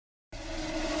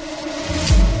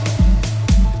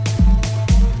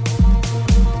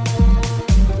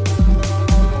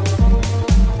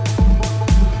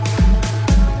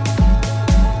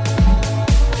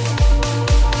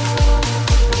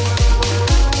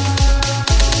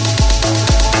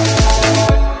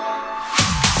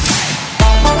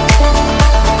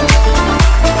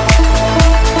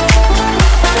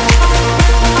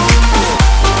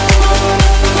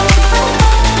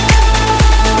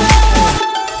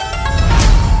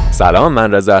سلام،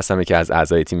 من رضا هستم که از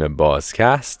اعضای تیم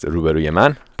بازکست. روبروی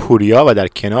من پوریا و در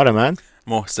کنار من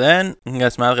محسن. این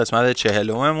قسمت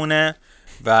 40مونه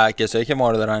و کسایی که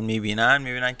ما رو دارن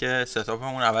میبینن که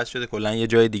ستاپمون عوض شده، کلا یه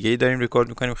جای دیگه ای داریم ریکورد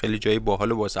میکنیم، خیلی جای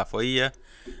باحال و باصفاییه.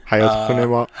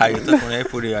 حیات خونه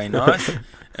پوریا ایناست.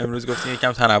 امروز گفتیم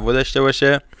یکم تنوع داشته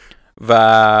باشه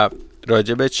و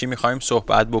راجع به چی میخوایم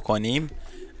صحبت بکنیم.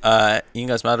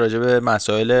 این قسمت راجع به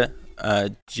مسائل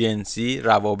جنسی،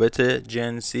 روابط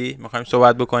جنسی میخوایم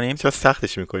صحبت بکنیم. چرا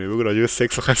سختش میکنی؟ بگو راجع به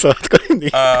سکس میخوایم صحبت کنیم.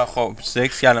 خب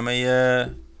سکس کلمه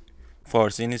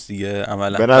فارسی نیست دیگه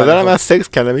عملا. به نظر من سکس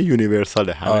کلمه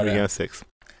یونیورساله، همه میگن سکس.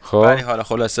 خب ولی حالا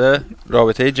خلاصه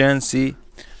رابطه جنسی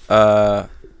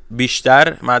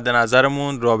بیشتر مد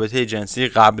نظرمون رابطه جنسی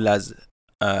قبل از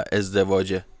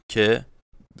ازدواجه که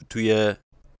توی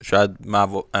شاید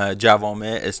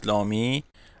جوامع اسلامی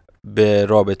به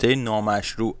رابطه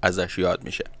نامشروع ازش یاد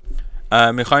میشه.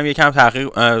 میخوایم یکم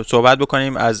تحقیق صحبت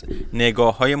بکنیم از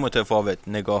نگاه‌های متفاوت،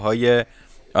 نگاه‌های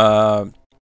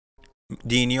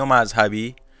دینی و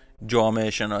مذهبی، جامعه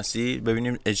شناسی،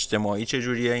 ببینیم اجتماعی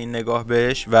چجوریه این نگاه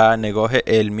بهش و نگاه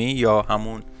علمی یا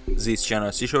همون زیست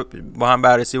شناسیشو با هم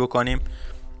بررسی بکنیم.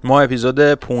 ما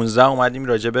اپیزود 15 اومدیم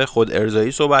راجع به خود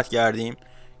ارضایی صحبت کردیم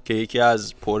که یکی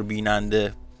از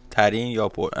پربیننده ترین یا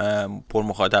پر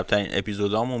مخاطب ترین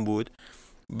اپیزودامون بود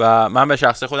و من به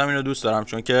شخص خودم اینو دوست دارم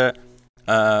چون که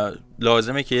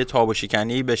لازمه که یه تاب و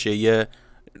شکنی بشه، یه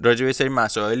راجع به سری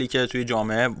مسائلی که توی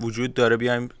جامعه وجود داره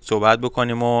بیایم صحبت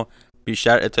بکنیم و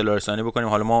بیشتر اطلاع رسانی بکنیم.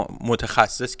 حالا ما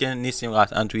متخصص که نیستیم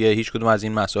قطعا توی هیچ کدوم از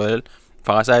این مسائل،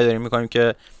 فقط سعی داریم میکنیم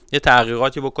که یه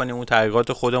تحقیقاتی بکنیم، اون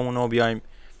تحقیقات خودمون رو بیایم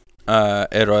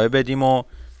ارائه بدیم و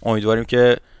امیدواریم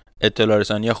که اطلاع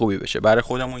رسانی خوبی بشه برای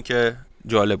خودمون، که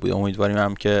جالب بود. امیدواریم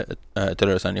هم که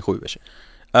اطلاع رسانی خوبی بشه.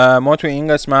 ما توی این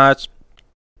قسمت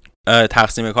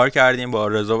تقسیم کار کردیم با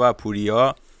رضا و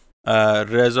پوریا.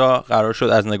 رضا قرار شد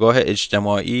از نگاه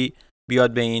اجتماعی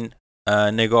بیاد به این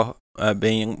به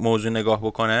این موضوع نگاه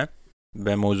بکنه،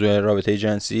 به موضوع رابطه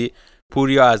جنسی.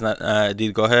 پوریا از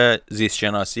دیدگاه زیست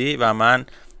شناسی و من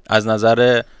از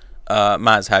نظر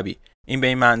مذهبی. این به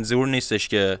این منظور نیستش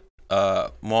که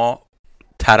ما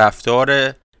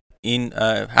طرفدار این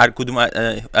هر کدوم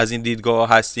از این دیدگاه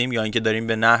هستیم یا اینکه داریم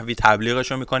به نحوی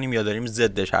تبلیغش رو میکنیم یا داریم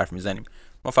ضدش حرف میزنیم.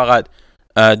 ما فقط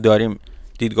داریم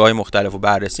دیدگاه مختلف رو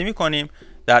بررسی میکنیم،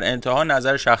 در انتها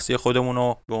نظر شخصی خودمون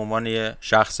رو به عنوان یه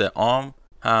شخص عام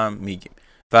هم میگیم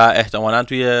و احتمالاً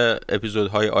توی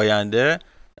اپیزودهای آینده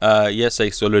یه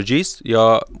سکسولوژیست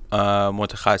یا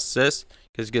متخصص،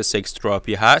 کسی که سکس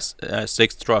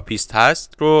تراپیست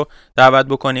هست رو دعوت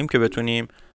بکنیم که بتونیم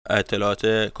اطلاعات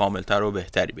کاملتر و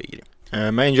بهتری بگیریم.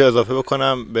 من اینجا اضافه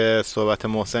بکنم به صحبت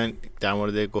محسن در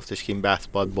مورد گفتش که این بحث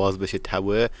باید باز بشه،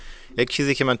 تبوه. یک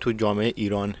چیزی که من تو جامعه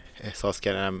ایران احساس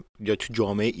کردم یا تو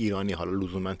جامعه ایرانی، حالا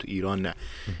لزوما تو ایران نه،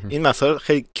 این مسائل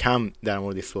خیلی کم در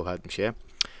موردش صحبت میشه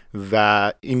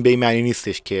و این به این معنی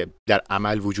نیستش که در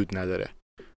عمل وجود نداره.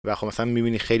 و خب مثلا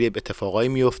میبینی خیلی اتفاقایی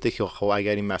میفته که خب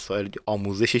اگر این مسائل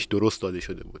آموزشش درست داده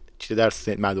شده بود، چه در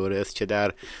مدارس چه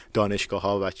در دانشگاه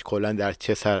ها و کلا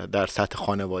در سطح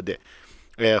خانواده،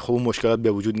 خب اون مشکلات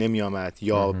به وجود نمی آمد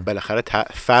یا بالاخره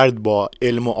فرد با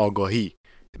علم و آگاهی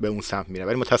به اون سمت میره.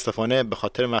 ولی متاسفانه به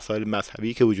خاطر مسائل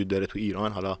مذهبی که وجود داره تو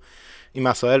ایران، حالا این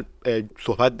مسائل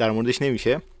صحبت در موردش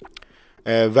نمیشه،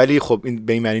 ولی خب این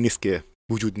به این معنی نیست که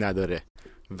وجود نداره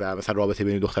و مثلا رابطه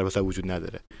بین دختر و پسر وجود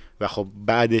نداره و خب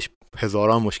بعدش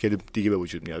هزاران مشکل دیگه به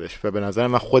وجود میادش. و به نظر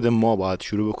من خود ما باید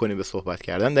شروع بکنیم به صحبت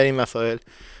کردن در این مسائل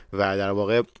و در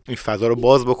واقع این فضا رو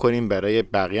باز بکنیم برای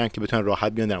بقیه هم که بتونن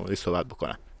راحت بیان در موردش صحبت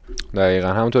بکنن. دقیقاً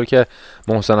همونطور که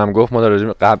محسن هم گفت، ما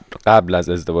در قبل از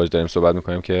ازدواج داریم صحبت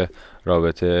میکنیم که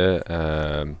رابطه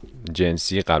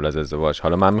جنسی قبل از ازدواج.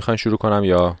 حالا من میخوام شروع کنم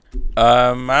یا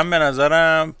من به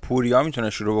نظرم پوریا میتونه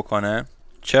شروع بکنه.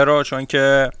 چرا؟ چون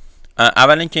که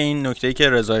اول اینکه این نکته‌ای که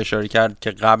رضا اشاره کرد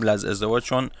که قبل از ازدواج،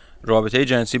 چون رابطه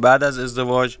جنسی بعد از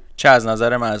ازدواج چه از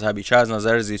نظر مذهبی چه از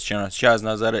نظر زیست شناسی چه از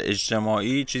نظر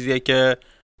اجتماعی چیزیه که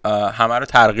همه رو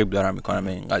ترغیب دارن میکنن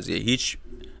به این قضیه. هیچ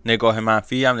نگاه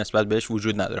منفی هم نسبت بهش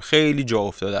وجود نداره، خیلی جا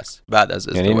افتاده است بعد از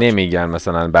ازدواج. یعنی نمیگن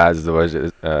مثلا بعد از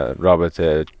ازدواج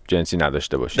رابطه جنسی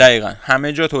نداشته باشه. دقیقاً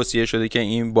همه جا توصیه شده که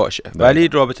این باشه. ولی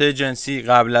رابطه جنسی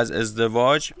قبل از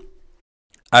ازدواج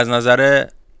از نظر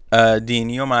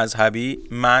دینی و مذهبی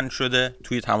منع شده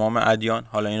توی تمام ادیان.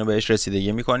 حالا اینو بهش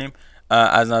رسیدگی میکنیم.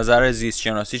 از نظر زیست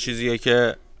شناسی چیزیه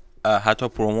که حتی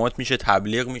پروموت میشه،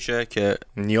 تبلیغ میشه که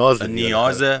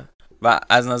نیازه. و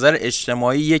از نظر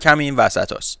اجتماعی یه کمی این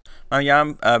وسط هست. من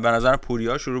میگم به نظر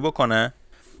پوریا شروع بکنه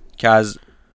که از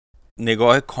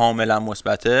نگاه کاملا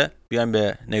مثبته بیایم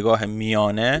به نگاه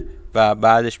میانه و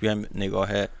بعدش بیایم نگاه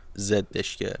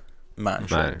ضدش که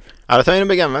منفی. البته اینو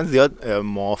بگم من زیاد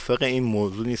موافق این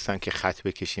موضوع نیستم که خط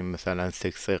بکشیم مثلا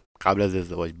سکس قبل از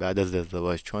ازدواج بعد از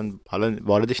ازدواج، چون حالا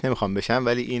واردش نمیخوام بشم،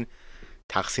 ولی این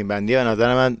تقسیم بندی به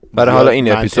نظر من برای حالا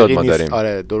این اپیزود ما داریم.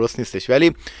 آره درست نیستش،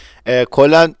 ولی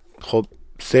کلا خب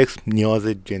سکس نیاز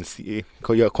جنسی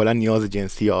یا کلا نیاز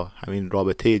جنسی یا همین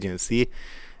رابطه جنسی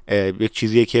یک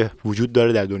چیزیه که وجود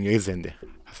داره در دنیای زنده.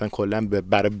 اصلا کلا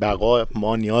برای بقا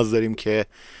ما نیاز داریم که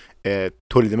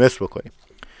تولید مثل بکنیم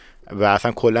و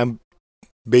اصلا کلا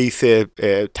بیس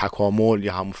تکامل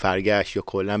یا همون فرگشت یا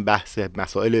کلا بحث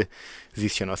مسائل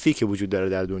زیست شناسی که وجود داره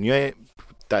در دنیای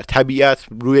در طبیعت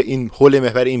روی این حول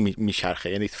محور این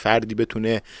میچرخه. یعنی فردی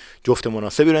بتونه جفت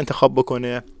مناسبی رو انتخاب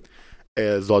بکنه،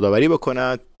 زادآوری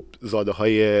بکنه، زاده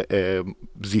های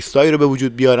زیستایی رو به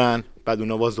وجود بیارن، بعد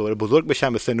اونا باز دوباره بزرگ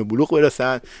بشن، به سن و بلوغ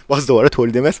برسن، باز دوباره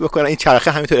تولید مثل بکنن، این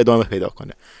چرخه همینطور ادامه پیدا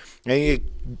کنه. یعنی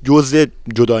جزء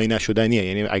جدایی نشدنیه،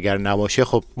 یعنی اگر نباشه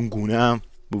خب اون گونه هم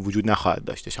وجود نخواهد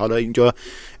داشتش. حالا اینجا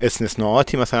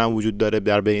استثناءاتی مثلا وجود داره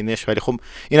در بینش، ولی خب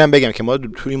اینم بگم که ما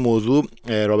توی این موضوع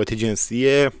رابطه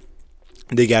جنسی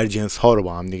دیگر جنس ها رو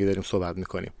با هم دیگه داریم صحبت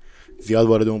میکنیم، زیاد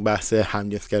وارد اون بحث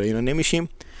همجنسگرایی اینا نمیشیم.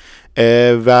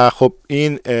 و خب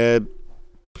این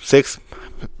سکس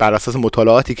بر اساس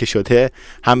مطالعاتی که شده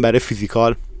هم برای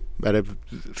فیزیکال، برای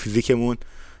فیزیکمون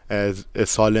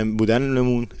سالم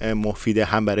بودنمون مفیده،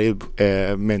 هم برای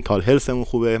منتال هلسمون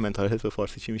خوبه. منتال هلس به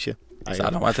فارسی چی میشه؟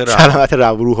 سلامت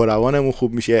روح و روانمون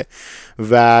خوب میشه.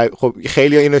 و خب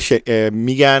خیلی اینو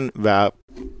میگن و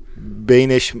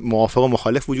بینش موافق و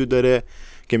مخالف وجود داره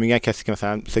که میگن کسی که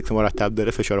مثلا سکس مرتب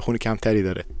داره فشار خون کمتری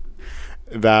داره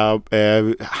و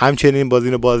همچنین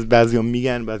بعضیا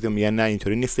میگن نه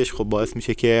اینطوری نیستش. خب باعث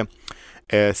میشه که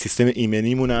سیستم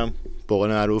ایمنیمون هم به قول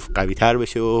معروف قوی تر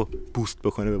بشه و بوست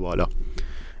بکنه به بالا.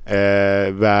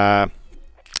 و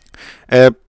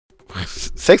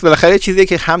سکس بالاخره چیزیه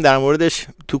که هم در موردش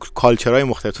تو کالچرهای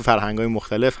مختلف، تو فرهنگ‌های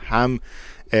مختلف هم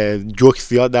جوک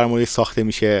زیاد در موردش ساخته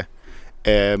میشه،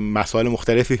 مسائل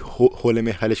مختلفی حول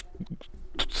محورش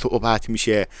صحبت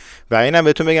میشه. و اینم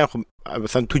بهتون بگم خب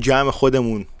مثلا تو جمع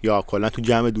خودمون یا کلا تو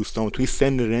جمع دوستامون توی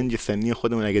رنج سنی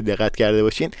خودمون اگه دقت کرده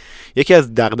باشین، یکی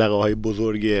از دغدغه‌های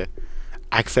بزرگ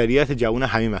اکثریت جوان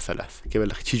همین مسئله است که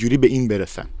بالاخره چجوری به این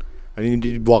برسن.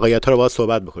 یعنی واقعیت‌ها رو باید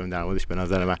صحبت بکنیم در موردش. به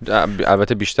نظر من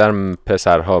البته بیشتر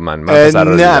پسرها من پسر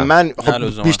رو دیدم. من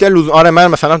خب بیشتر آره من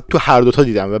مثلا تو هر دو تا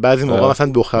دیدم و بعضی موقع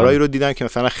مثلا دخترایی رو دیدم که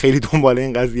مثلا خیلی دنبال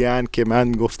این قضیه ان که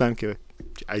من گفتم که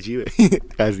عجیبه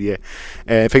قضیه.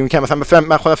 فکر می‌کنم مثلا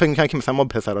من خودم فکر می‌کنم که مثلا ما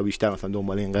پسرا بیشتر مثلا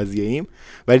دنبال این قضیه ایم،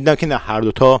 ولی دیدم که نه هر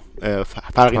دو تا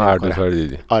فرقی نمی‌کنه. هر دو تا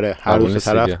دیدی؟ آره هر دو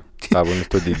طرف قبول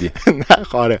تو دیدی. نه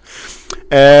آره.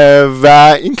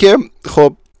 و اینکه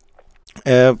خب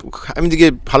همین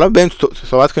دیگه حالا بریم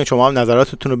صحبت کنیم، شما هم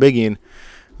نظراتتون رو بگین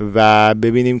و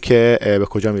ببینیم که به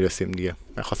کجا میرسیم دیگه.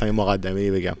 من خواستم یه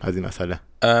مقدمه‌ای بگم از این مسئله.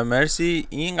 مرسی.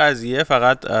 این قضیه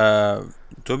فقط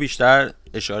تو بیشتر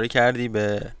اشاره کردی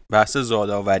به بحث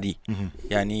زادآوری،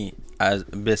 یعنی از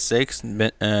به سکس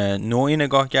نوعی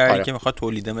نگاه کردی آره. که میخواد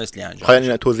تولید مثلی انجام خواهی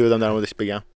نه توضیح بدم در موردش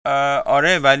بگم؟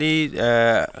 آره، ولی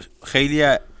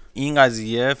خیلی این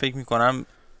قضیه فکر میکنم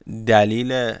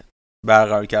دلیل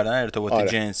برقرار کردن ارتباط آره.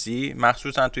 جنسی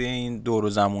مخصوصا توی این دور و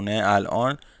زمونه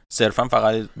الان صرفا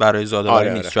فقط برای زادآوری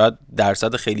آره. نیست. شاید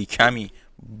درصد خیلی کمی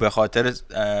به خاطر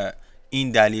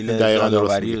این دلیل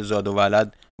زادآوری و زاد و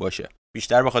ولد باشه،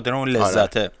 بیشتر به خاطر اون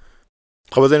لذته. آره.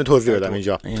 خب بذارین توضیح بدم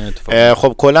اینجا. این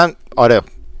خب کلا آره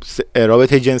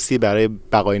رابطه جنسی برای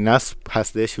بقای نسل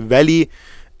هستش، ولی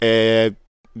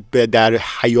در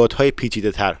حیات‌های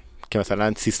پیچیده‌تر که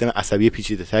مثلا سیستم عصبی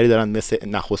پیچیده‌تری دارن مثل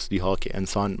نخستی‌ها که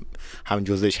انسان هم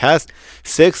جزش هست،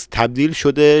 سکس تبدیل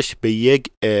شدش به یک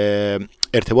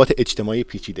ارتباط اجتماعی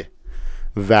پیچیده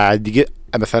و دیگه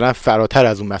مثلا فراتر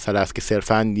از اون مسئله است که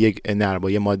صرفاً یک نر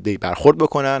با یه ماده برخورد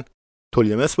بکنن،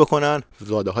 تولید مثل بکنن،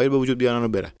 زاده‌هایی به وجود بیارن و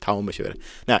بره تمام بشه بره.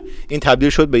 نه، این تبدیل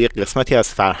شد به یک قسمتی از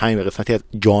فرهنگ، به قسمتی از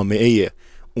جامعه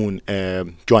اون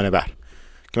جانور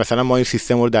که مثلا ما این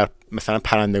سیستم رو در مثلا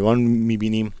پرندگان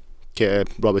می‌بینیم که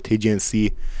رابطه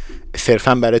جنسی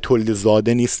صرفاً برای تولید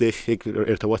زاده نیستش، یک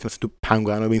ارتباط مثل تو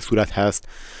پنگوئن‌ها به این صورت هست.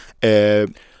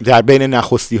 در بین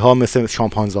نخستی ها مثل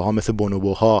شامپانزه ها، مثل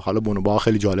بونوبوها، حالا بونوبوها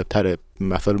خیلی جالب تره،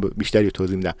 مثلا بیشتری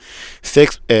توضیح میدم.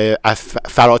 سکس از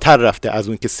فراتر رفته از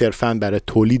اون که صرفاً برای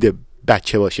تولید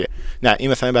بچه باشه. نه،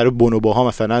 این مثلا برای بونوبوها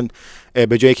مثلا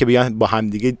به جایی که بیان با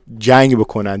همدیگه جنگ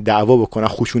بکنن، دعوا بکنن،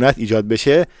 خشونت ایجاد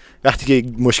بشه، وقتی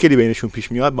که مشکلی بینشون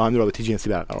پیش میاد با هم رابطه جنسی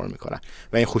برقرار میکنن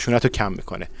و این خشونت رو کم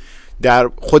میکنه. در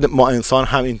خود ما انسان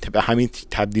هم این به همین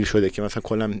تبدیل شده که مثلا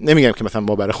کلا نمیگم که مثلا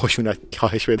ما برای خشونت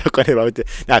کاهش پیدا کنه رابطه،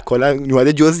 نه، کلا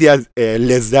اومده جزئی از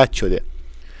لذت شده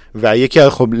و یکی از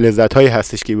خب لذت‌هایی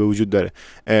هستش که به وجود داره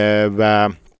و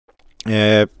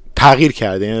تغییر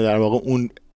کرده. یعنی در واقع اون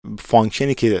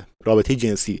فانکشنی که رابطه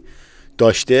جنسی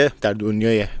داشته در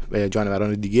دنیای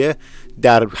جانوران دیگه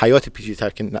در حیات پیچیده‌تر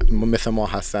که مثل ما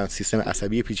هستن، سیستم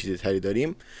عصبی پیچیده‌تری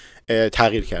داریم،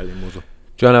 تغییر کرده این موضوع.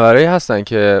 جانورایی هستن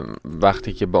که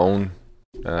وقتی که با اون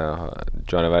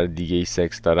جانور دیگه ای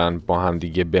سکس دارن با هم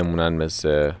دیگه بمونن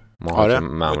مثل ما. آره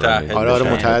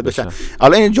متحد بشن.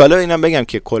 حالا این جالب اینم بگم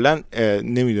که کلا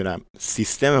نمیدونم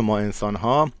سیستم ما انسان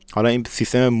ها، حالا این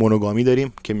سیستم مونوگامی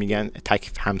داریم که میگن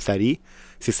تک همسری،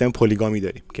 سیستم پلیگامی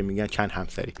داریم که میگن چند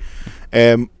همسری.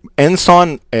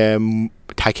 انسان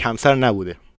تک همسر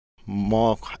نبوده.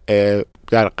 ما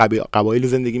در قبایل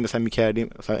زندگی مثلا میکردیم،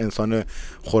 مثلا انسان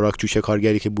خوراکجو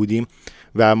شکارگری که بودیم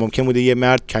و ممکن بوده یه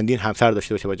مرد چندین همسر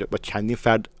داشته باشه، با چندین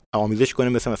فرد آمیزش کنه،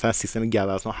 مثلا سیستم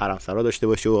گوزنا حرمسرا داشته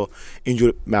باشه و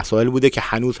اینجور مسائل بوده که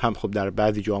هنوز هم خب در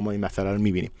بعضی جامعه این مسئله رو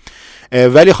میبینیم.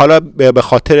 ولی حالا به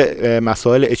خاطر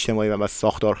مسائل اجتماعی و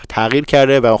ساختار تغییر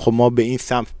کرده و خب ما به این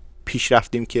سمت پیش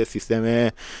رفتیم که سیستم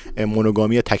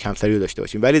مونوگامی تک همسری رو داشته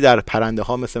باشیم. ولی در پرنده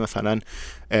ها مثلا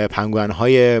پنگوئن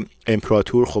های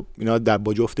امپراتور، خب اینا در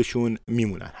با جفتشون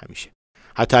میمونن همیشه،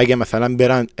 حتی اگه مثلا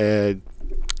برن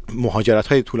مهاجرت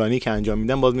های طولانی که انجام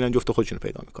میدن باز میرن جفت خودشون رو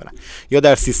پیدا میکنن. یا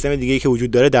در سیستم دیگه‌ای که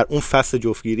وجود داره در اون فصل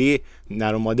جفتگیری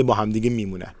نر و ماده با هم دیگه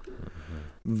میمونن،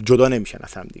 جدا نمیشن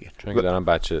از هم دیگه چون که دارن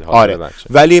بچه. آره. بچه.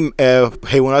 ولی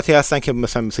حیواناتی هستن که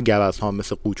مثل گوزن‌ها،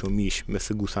 مثل قوچ و میش،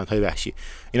 مثل گوسفندهای وحشی،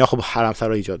 اینا خب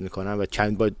حرمسرا ایجاد میکنن و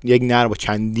با یک نر با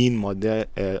چندین ماده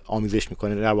آمیزش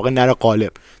میکنه، در واقع نر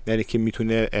غالب، نری که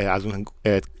میتونه از اون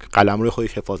قلمرو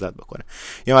خودش حفاظت بکنه.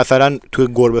 یا مثلا توی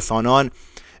گربه‌سانان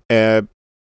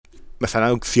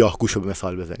مثلا سیاهگوش رو به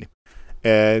مثال بزنیم،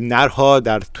 نرها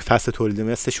در فصل تولید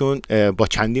مثلشون با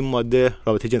چندین ماده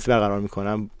رابطه جنسی برقرار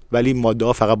میکنن، ولی ماده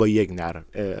ها فقط با یک نر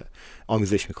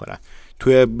آمیزش میکنن.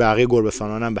 توی بقیه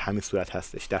گربه‌سانان هم به همین صورت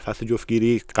هستش. در فصل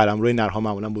جفتگیری قلمروی نرها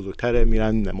معمولا بزرگتره،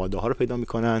 میرن ماده ها رو پیدا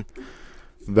میکنن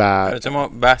و البته ما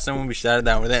بحثمون بیشتر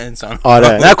در مورد انسان. آره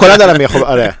نه کلا دارم میگم. خب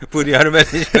آره پوریا رو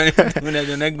بتیش کنیم دونه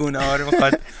دونه گونه ها رو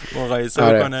میخواد مقایسه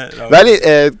کنه. ولی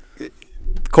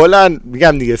کلا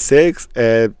میگم دیگه سکس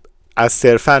از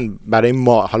صرفاً برای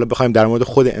ما، حالا بخوایم در مورد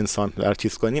خود انسان در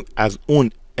چیز کنیم، از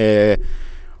اون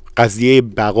قضیه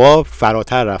بقا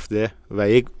فراتر رفته و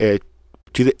یک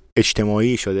چیز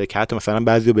اجتماعی شده که حتی مثلا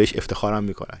بعضی‌ها بهش افتخارم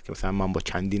میکنن که مثلا من با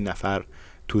چندین نفر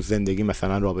تو زندگی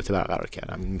مثلا رابطه برقرار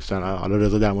کردم. مثلا حالا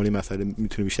رضا در مورد مسئله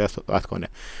میتونه بیشتر صحبت کنه،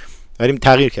 ولی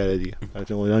تغییر کرده دیگه.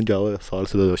 البته امیدوارم جواب سوال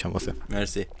داده باشم واسه.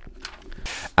 مرسی.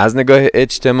 از نگاه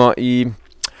اجتماعی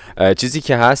چیزی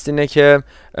که هست اینه که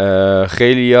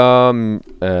خیلیا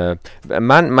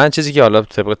من چیزی که حالا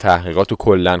طبق تحقیقات و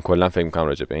کلا فکر می‌کنم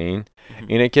راجع به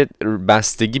اینه که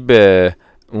بستگی به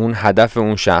اون هدف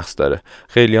اون شخص داره.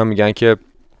 خیلیا میگن که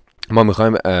ما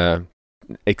می‌خوایم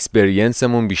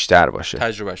اکسپریانسمون بیشتر باشه،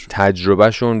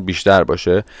 تجربهشون بیشتر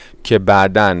باشه که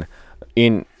بعدن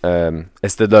این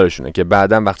استعدادشونه که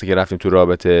بعدن وقتی که رفتیم تو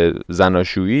رابطه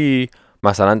زناشویی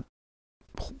مثلا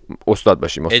استاد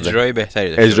باشیم، اجرای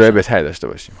بهتری داشته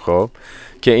باشیم. خب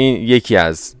که این یکی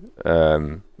از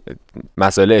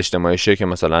مسائل اجتماعیشه که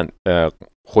مثلا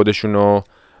خودشونو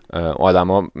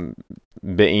آدما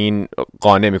به این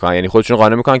قانع میکنن، یعنی خودشون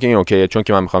قانع میکنن که این اوکیه چون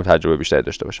که من میخوام تجربه بیشتری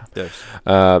داشته باشم.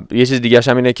 یه چیز دیگه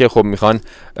هم اینه که خب میخوان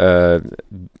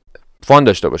فان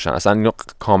داشته باشن، اصلا اینو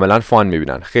کاملا فان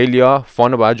میبینن. خیلیا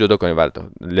فان رو باید جدا کنیم و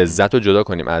لذت رو جدا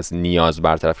کنیم از نیاز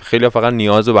برطرف. خیلیا فقط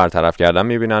نیاز رو برطرف کردن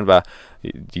میبینن و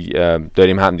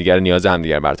داریم همدیگر نیاز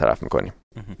همدیگر برطرف میکنیم،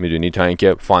 میدونی، تا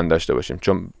اینکه فان داشته باشیم.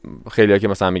 چون خیلیا که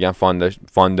مثلا میگن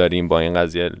فان داریم با این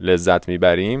قضیه لذت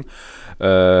میبریم،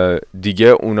 دیگه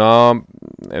اونا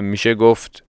میشه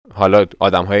گفت حالا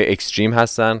آدم‌های اکستریم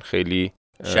هستن، خیلی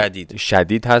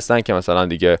شدید هستن که مثلا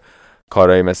دیگه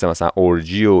کارهای مثلا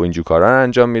اورجی و اینجور کارا رو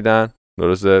انجام میدن،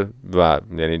 درسته، و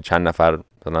یعنی چند نفر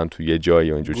مثلا تو یه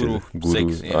جایی و اینجور گروه.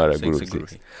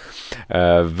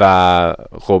 و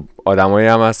خب آدمایی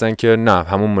هم هستن که نه،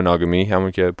 همون مناگمی،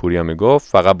 همون که پوریا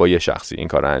میگفت، فقط با یه شخصی این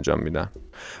کار رو انجام میدن.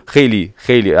 خیلی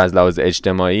خیلی از لحاظ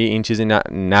اجتماعی این چیزی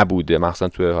نبوده، مثلا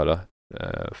تو حالا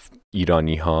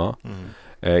ایرانی ها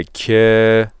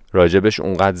که راجبش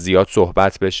اونقدر زیاد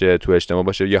صحبت بشه تو اجتماع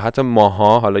باشه، یا حتی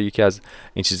ماها. حالا یکی از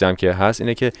این چیزا هم که هست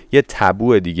اینه که یه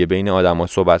تابو دیگه بین آدما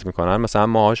صحبت میکنن. مثلا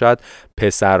ماها شاید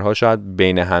پسرها شاید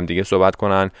بین هم دیگه صحبت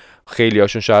کنن، خیلی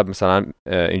هاشون شاید مثلا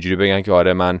اینجوری بگن که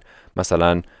آره من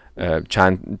مثلا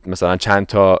چند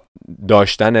تا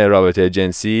داشتن رابطه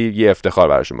جنسی یه افتخار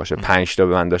براشون باشه، 5 تا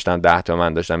من داشتم، 10 تا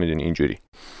من داشتم، میدونی اینجوری.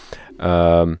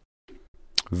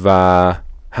 و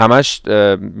همش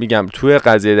میگم توی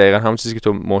قضیه دقیقا همون چیزی که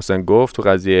تو محسن گفت، تو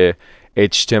قضیه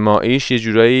اجتماعیش یه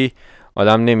جورایی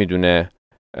آدم نمیدونه،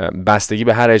 بستگی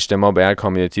به هر اجتماع، به هر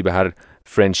کامیونیتی، به هر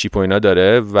فرندشیپ و اینا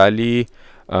داره. ولی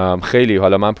خیلی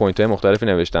حالا من پوینت‌های مختلفی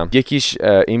نوشتم. یکیش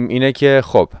اینه که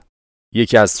خب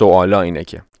یکی از سوالا اینه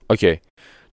که اوکی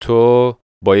تو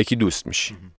با یکی دوست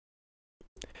میشی،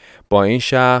 با این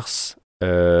شخص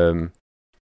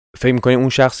فکر میکنی اون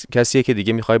شخص کسیه که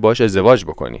دیگه میخوای باهاش ازدواج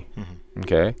بکنی.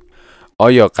 اوکی،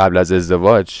 آیا قبل از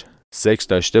ازدواج سکس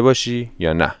داشته باشی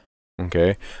یا نه؟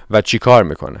 اوکی، و چی کار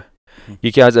میکنه؟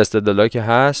 یکی از استدلالا که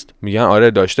هست میگن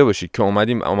آره داشته باشی که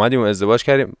اومدیم ازدواج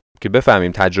کردیم که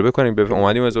بفهمیم، تجربه کنیم،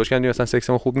 اومدیم ازدواج کردیم اصلا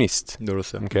سکسمون خوب نیست.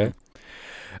 درسته. اوکی،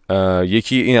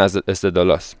 یکی این از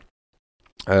استدلالاست.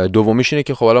 دومیش اینه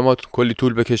که خب حالا ما کلی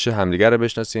طول بکشه همدیگه رو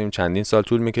بشناسیم، چندین سال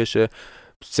طول میکشه،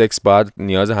 سکس باید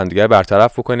نیاز همدیگه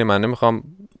برطرف بکنیم. من نمیخوام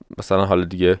مثلا حالا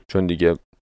دیگه چون دیگه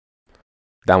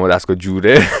دم و دستگاه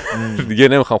جوره دیگه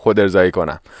نمیخوام خود ارضایی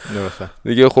کنم، درسته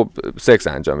دیگه خب سکس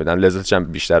انجام میدم، لذتش هم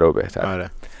بیشتر و بهتر. آره.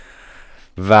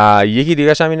 و یکی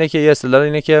دیگه‌ش هم اینه که یه استدلال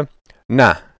اینه که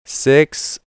نه،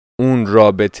 سکس اون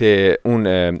رابطه، اون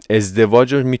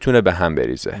ازدواج رو میتونه به هم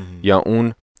بریزه، یا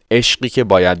اون عشقی که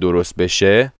باید درست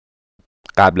بشه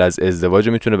قبل از ازدواج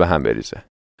میتونه به هم بریزه.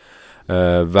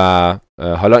 و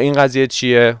حالا این قضیه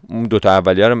چیه؟ اون دوتا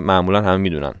اولیه رو معمولا همه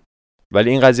میدونن، ولی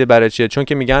این قضیه برای چیه؟ چون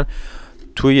که میگن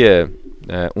توی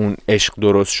اون عشق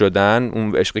درست شدن،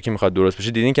 اون عشقی که میخواد درست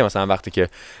بشه، دیدین که مثلا وقتی که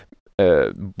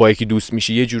با یکی دوست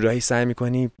میشی یه جورایی سعی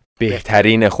میکنی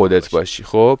بهترین خودت باشی.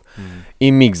 خب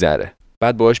این میگذره،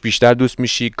 بعد باهاش بیشتر دوست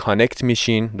میشی، کانکت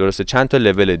میشین. درسته، چند تا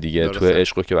لول دیگه تو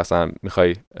عشقو که مثلا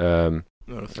میخوای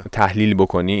تحلیل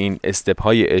بکنی، این استپ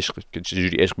های عشق که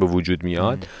چجوری عشق به وجود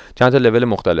میاد، چند تا لول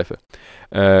مختلفه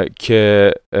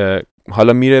که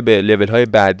حالا میره به لول های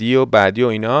بعدی و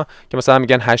اینا که مثلا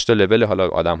میگن 8 تا لول. حالا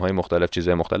آدم های مختلف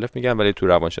چیزهای مختلف میگن، ولی تو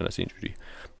روانشناسی اینجوری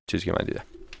چیزی که من دیدم.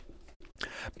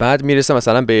 بعد میرسه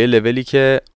مثلا به یه لولی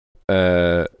که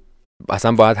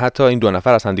اصلا باید حتی این دو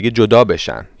نفر اصلا دیگه جدا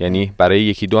بشن، یعنی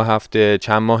برای 1-2 هفته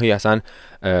چند ماهی اصلا،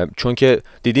 چون که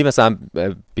دیدی مثلا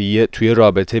توی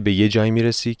رابطه به یه جایی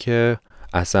میرسی که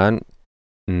اصلا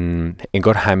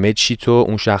انگار همه چی تو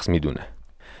اون شخص میدونه،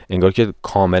 انگار که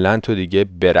کاملا تو دیگه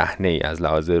برهنه ای از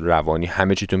لحاظ روانی،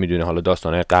 همه چی تو میدونه، حالا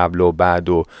داستانهای قبل و بعد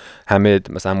و همه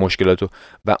مثلا مشکلاتو،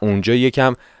 و اونجا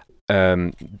یکم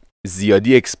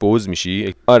زیادی اکسپوز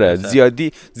میشی. آره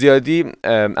زیادی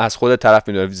از خود طرف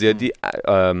میدونه، زیادی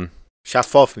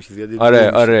شفاف میشه، زیادی.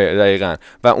 آره دقیقاً.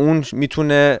 و اون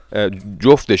میتونه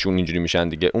جفتشون اینجوری میشن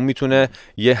دیگه، اون میتونه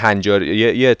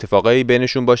یه اتفاقایی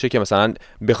بینشون باشه که مثلا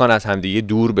بخوان از همدیگه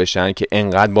دور بشن که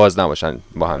انقدر باز نباشن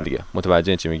با همدیگه.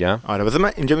 متوجه چی میگم؟ آره، بذار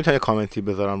من اینجا میتونم کامنتی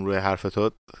بذارم روی حرف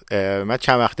تو. من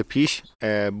چند وقت پیش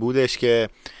بودش که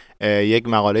یک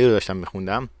مقاله‌ای رو داشتم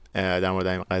میخوندم در مورد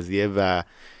این قضیه، و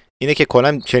اینه که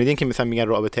کلا شنیدین که مثلا میگن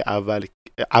رابطه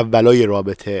اولای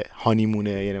رابطه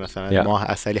هانیمونه، یعنی مثلا ماه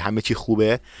اصلی همه چی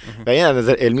خوبه، و این از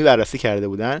نظر علمی بررسی کرده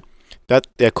بودن. بعد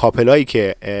کاپلایی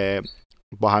که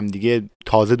با هم دیگه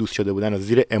تازه دوست شده بودن و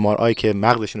زیر MRI که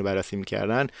مغزشون رو بررسی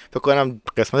میکردن، فکر کنم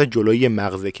قسمت جلویی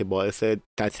مغزه که باعث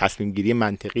تصمیم گیری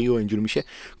منطقی و اینجور میشه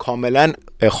کاملا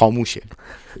خاموشه،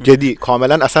 جدی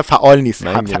کاملا اصلا فعال نیست.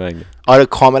 آره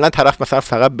کاملا طرف مثلا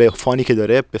فقط به فانی که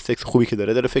داره، به سکس خوبی که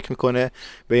داره فکر میکنه،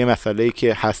 به یه مسئله‌ای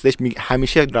که هستش.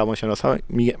 همیشه روانشناسا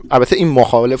میگن، البته این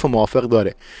مخالف و موافق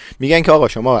داره، میگن که آقا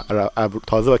شما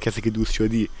تازه با کسی که دوست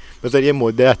شدی بذار یه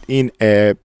مدت این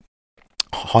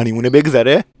هانیمونه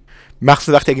بگذره،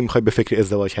 مخصوصا وقتی اگه میخوای به فکر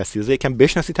ازدواج هستی، بذار یکم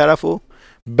بشناسی طرفو،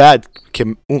 بعد که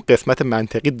اون قسمت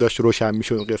منطقی داشت روشن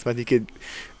میشه، اون قسمتی که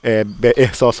به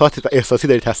احساسی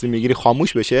داری تصمیم میگیری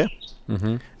خاموش بشه.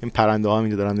 این پرنده ها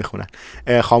اینجا دارن میخونن.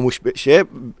 خاموش بشه،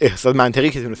 احساس منطقی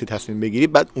که تونستی تصمیم بگیری،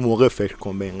 بعد اون موقع فکر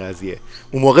کن به این قضیه.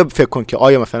 اون موقع فکر کن که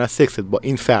آیا مثلا سکست با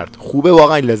این فرد خوبه،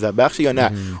 واقعا لذت بخشه یا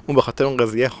نه. اون به خاطر اون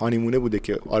قضیه هانیمونه بوده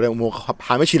که آره اون موقع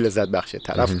همه چی لذت بخشه،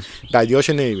 طرف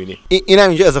بدیاشو نمیبینی. اینم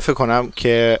اینجا اضافه کنم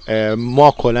که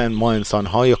ما انسان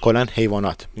ها یا کلا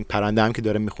حیوانات، این پرنده هم که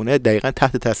داره میخونه دقیقاً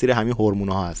تحت تاثیر همین هورمون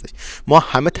ها هستش. ما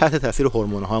همه تحت تاثیر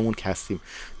هورمون هامون هستیم.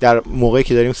 در موقعی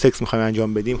که داریم سکس میخوایم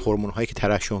انجام بدیم، هورمون هایی که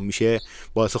ترشح میشه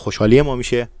باعث خوشحالی ما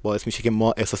میشه، باعث میشه که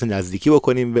ما احساس نزدیکی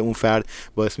بکنیم به اون فرد،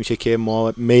 باعث میشه که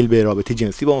ما میل به رابطه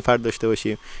جنسی با اون فرد داشته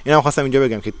باشیم. اینم خواستم اینجا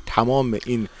بگم که تمام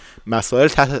این مسائل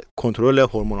تحت کنترل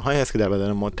هورمون هایی هست که در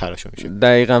بدن ما ترشح میشه.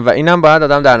 دقیقاً. و اینم باید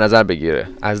آدم در نظر بگیره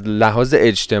از لحاظ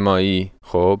اجتماعی.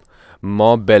 خب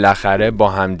ما بالاخره با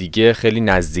همدیگه خیلی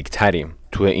نزدیکتریم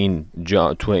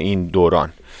تو این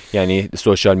دوران، یعنی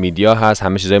سوشال میدیا هست،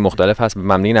 همه چیزای مختلف هست،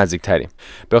 ممنوعی نزدیکتریم.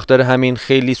 به خاطر همین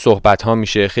خیلی صحبت ها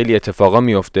میشه، خیلی اتفاقا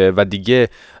میفته و دیگه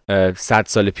 100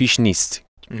 سال پیش نیست.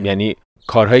 یعنی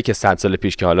کارهایی که 100 سال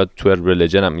پیش که حالا تو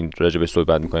ریلیجن هم این راجع به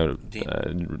صحبت می‌کنیم،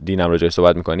 دینم راجع به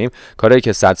صحبت می‌کنیم، کارهایی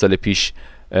که 100 سال پیش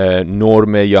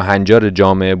نرم یا هنجار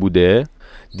جامعه بوده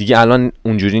دیگه الان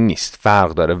اونجوری نیست،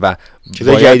 فرق داره و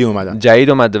چیزای جدید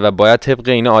اومده و باید طبق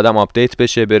اینا آدم آپدیت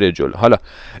بشه بره جلو. حالا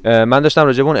من داشتم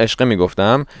راجع به اون عشق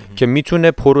میگفتم که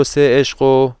میتونه پروسه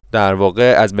عشقو در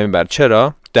واقع از بین ببره.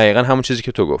 چرا؟ دقیقاً همون چیزی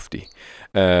که تو گفتی.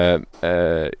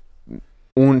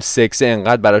 اون سکس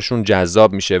انقدر براشون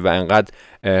جذاب میشه و انقدر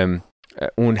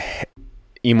اون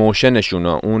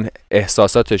ایموشنشونو، اون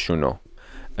احساساتشونو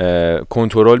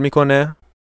کنترل میکنه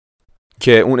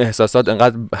که اون احساسات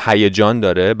انقدر هیجان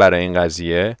داره برای این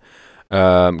قضیه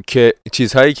که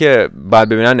چیزهایی که باید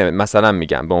ببینن. مثلا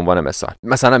میگم به عنوان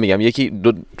مثلا میگم یکی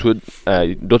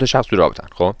دو تا شخص تو رابطن،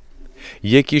 خب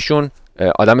یکیشون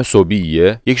آدم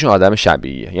صبحیه، یکیشون آدم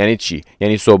شبیه. یعنی چی؟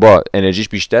 یعنی صبح انرژیش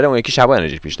بیشتره، اون یکی شب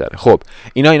انرژیش بیشتره. خب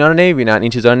اینا رو نمیبینن،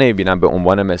 این چیزا رو نمیبینن به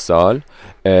عنوان مثال،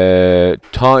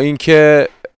 تا اینکه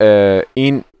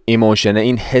این ایموشن،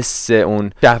 این حس،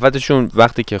 اون شهوتشون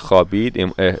وقتی که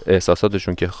خوابید،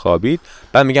 احساساتشون که خوابید،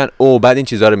 بعد میگن او بعد این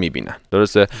چیزا رو میبینن.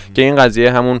 درسته؟ که این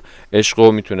قضیه همون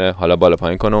عشقو میتونه حالا بالا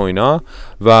پایین کنه و اینا.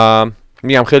 و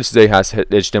میگم خیلی چیزایی هست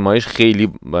اجتماعیش خیلی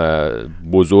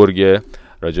بزرگه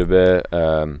راجع به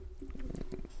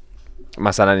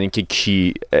مثلا اینکه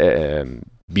کی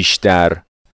بیشتر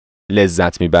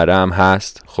لذت میبره هم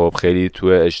هست. خب خیلی تو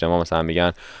اجتماع مثلا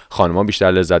میگن خانم‌ها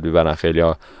بیشتر لذت میبرن،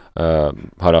 خیلی‌ها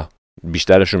حالا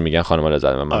بیشترشون میگن خانم‌ها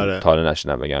لذت میبرن. من تا حالا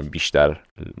نشیدم بگم بیشتر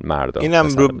مردا. اینم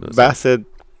رو بحث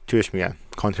توش میگن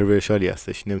کانتروورشالی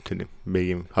هستش، نمیتونیم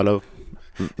بگیم. حالا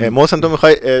محسن تو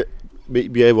میخوای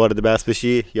بیای وارد بحث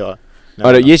بشی یا نه؟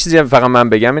 آره یه چیزی فقط من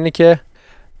بگم اینه که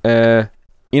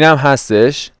اینم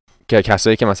هستش که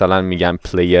کسایی که مثلا میگن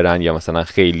پلیرن یا مثلا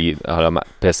خیلی حالا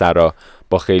پسرا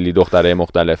با خیلی دختره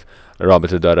مختلف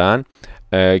رابطه دارن،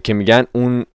 که میگن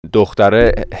اون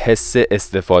دختره حس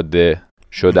استفاده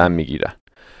شدن میگیرن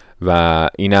و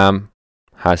اینم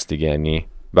هست دیگه. یعنی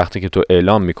وقتی که تو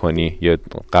اعلام میکنی یا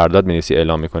قرارداد مینویسی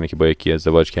اعلام میکنی که با یکی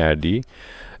ازدواج کردی،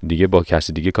 دیگه با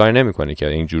کسی دیگه کار نمیکنی که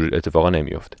اینجور اتفاقا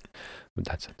نمیفته.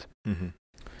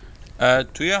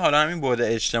 توی حالا همین بعد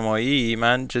اجتماعی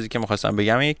من چیزی که میخواستم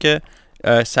بگم اینه که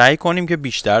سعی کنیم که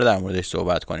بیشتر در موردش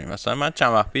صحبت کنیم. مثلا من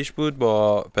چند وقت پیش بود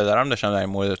با پدرم داشتم در این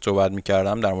مورد صحبت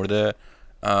میکردم، در مورد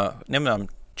نمیدونم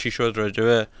چی شد راجع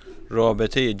به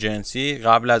رابطه جنسی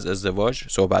قبل از ازدواج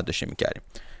صحبت داشتیم میکردیم.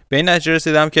 به این نتیجه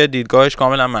رسیدم که دیدگاهش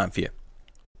کاملا منفیه،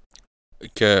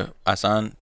 که اصلا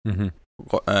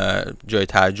جای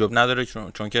تعجب نداره،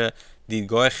 چون که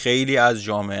دیدگاه خیلی از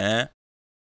جامعه،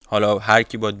 حالا هر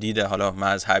کی با دیده حالا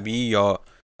مذهبی یا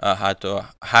حتی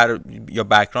یا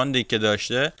بک‌گراندی که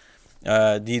داشته،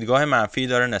 دیدگاه منفی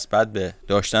داره نسبت به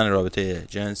داشتن رابطه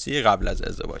جنسی قبل از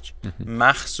ازدواج،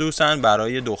 مخصوصا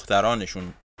برای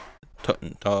دخترانشون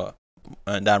تا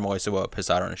در مقایسه با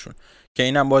پسرانشون، که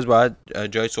اینم باز باید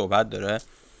جای صحبت داره.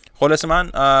 خلاص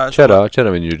من چرا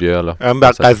اینجوریه؟ حالا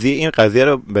این قضیه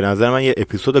رو به نظر من یه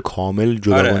اپیزود کامل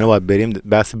جداگانه باید بریم،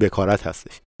 بحث بکارت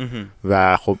هستش.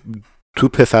 و خب تو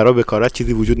پسرا بکارت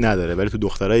چیزی وجود نداره، ولی تو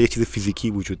دخترها یه چیز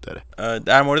فیزیکی وجود داره.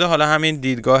 در مورد حالا همین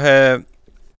دیدگاه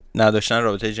نداشتن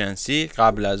رابطه جنسی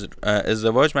قبل از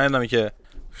ازدواج، من یادمه که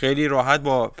خیلی راحت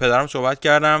با پدرم صحبت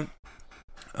کردم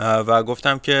و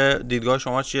گفتم که دیدگاه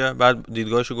شما چیه؟ بعد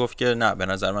دیدگاهشو گفت که نه به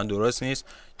نظر من درست نیست.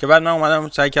 که بعد من اومدم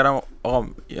سعی کردم آقا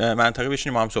منطقی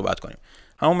بشینیم با هم صحبت کنیم.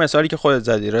 همون مثالی که خودت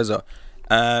زدی رضا،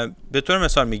 به طور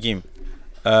مثال میگیم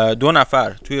دو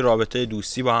نفر توی رابطه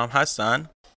دوستی با هم هستن،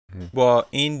 با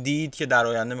این دید که در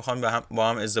آینده میخوان با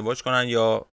هم ازدواج کنن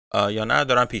یا نه،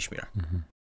 دارن پیش میرن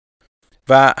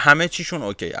و همه چیشون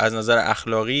اوکی، از نظر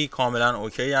اخلاقی کاملا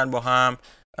اوکی ان با هم،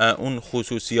 اون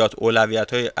خصوصیات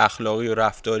اولویت‌های اخلاقی و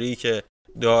رفتاری که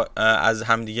از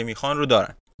همدیگه میخوان رو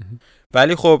دارن.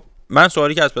 ولی خب من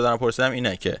سوالی که از پدرم پرسیدم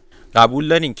اینه که قبول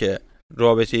دارین که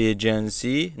رابطه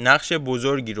جنسی نقش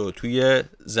بزرگی رو توی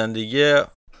زندگی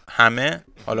همه،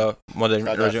 حالا ما داریم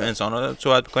راجع به انسان‌ها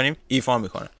صحبت می‌کنیم، ایفا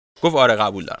میکنه؟ گفت آره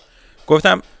قبول دارم.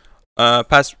 گفتم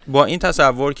پس با این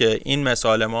تصور که این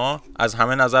مثال ما از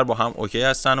همه نظر با هم اوکی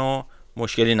هستن و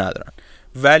مشکلی ندارن،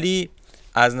 ولی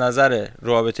از نظر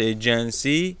رابطه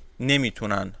جنسی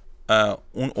نمیتونن،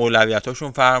 اون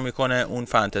اولویتاشون فرق میکنه، اون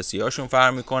فانتزی هاشون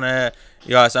فرق میکنه،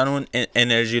 یا اصلا اون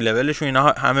انرژی لولشون،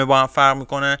 اینا همه با هم فرق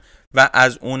میکنه و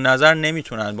از اون نظر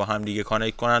نمیتونن با هم دیگه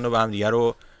کانکت کنن و با هم دیگه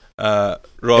رو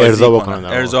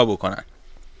ارضا بکنن.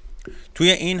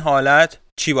 توی این حالت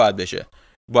چی باید بشه؟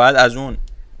 باید از اون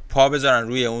پا بذارن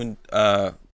روی اون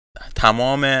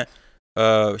تمام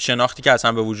شناختی که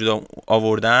اصلا به وجود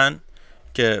آوردن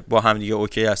که با هم دیگه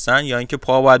اوکی هستن، یا اینکه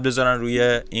پا باید بذارن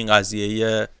روی این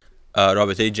قضیه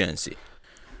رابطه جنسی؟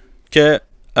 که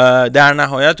در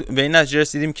نهایت به این نتیجه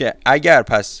رسیدیم که اگر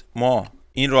پس ما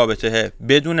این رابطه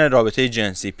بدون رابطه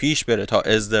جنسی پیش بره تا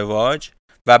ازدواج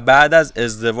و بعد از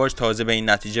ازدواج تازه به این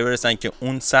نتیجه برسن که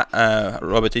اون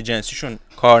رابطه جنسیشون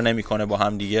کار نمیکنه با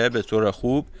هم دیگه به طور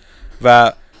خوب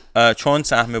و چون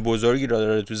سهم بزرگی را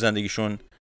داره تو زندگیشون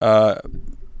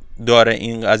داره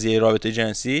این قضیه رابطه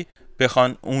جنسی،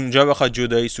 بخواد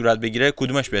جدایی صورت بگیره،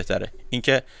 کدومش بهتره؟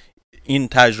 اینکه این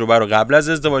تجربه رو قبل از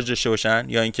ازدواج داشته باشن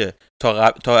یا اینکه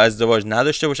تا ازدواج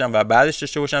نداشته باشن و بعدش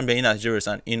داشته باشن به این نتیجه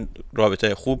برسن این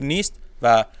رابطه خوب نیست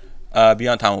و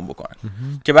بیان تموم بکنن.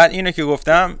 که بعد اینو که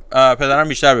گفتم پدرم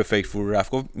بیشتر به فکر فرو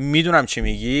رفت، گفت میدونم چی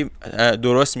میگی،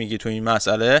 درست میگی تو این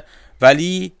مسئله،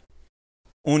 ولی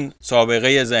اون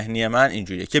سابقه ذهنی من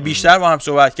اینجوریه که بیشتر با هم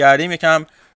صحبت کردیم یکم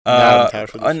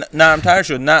نرمتر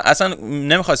شد. نه اصلا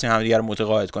نمیخواستیم همدیگه رو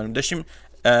متقاعد کنیم، داشتیم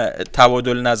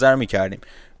تبادل نظر میکردیم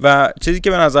و چیزی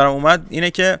که به نظرم اومد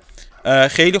اینه که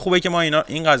خیلی خوبه که ما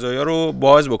این قضايا رو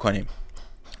باز بکنیم،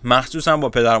 مخصوصا با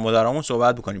پدر مادرامون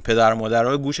صحبت بکنیم، پدر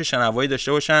مادرها گوش شنوایی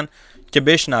داشته باشن که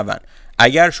بشنون.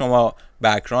 اگر شما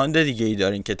بک‌گراند دیگه‌ای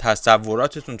دارین که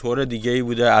تصوراتتون طور دیگه‌ای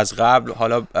بوده از قبل،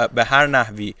 حالا به هر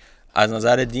نحوی از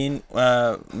نظر دین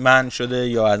منع شده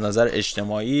یا از نظر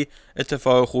اجتماعی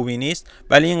اتفاق خوبی نیست،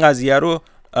 ولی این قضیه رو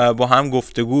با هم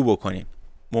گفتگو بکنیم.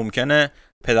 ممکنه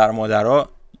پدر مادرها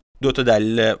 2 تا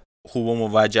دلیل خوب و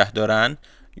موجه دارن،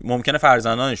 ممکنه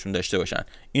فرزندانشون داشته باشن،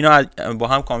 اینا با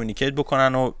هم کامیونیکیت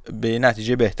بکنن و به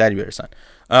نتیجه بهتری برسن.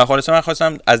 خلاصه من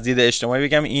خواستم از دید اجتماعی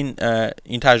بگم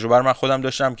این تجربه رو من خودم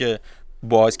داشتم که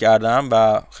باز کردم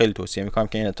و خیلی توصیه میکنم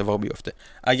که این اتفاق بیفته.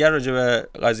 اگر راجع به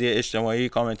قضیه اجتماعی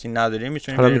کامنتی نداریم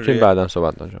میتونیم بعداً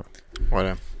صحبت کنیم.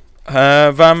 آره.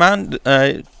 و من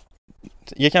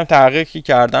یکم تحقیقی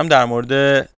کردم در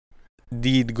مورد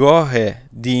دیدگاه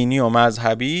دینی و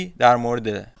مذهبی در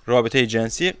مورد رابطه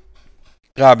جنسی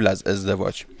قبل از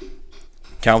ازدواج،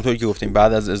 که همونطوری که گفتیم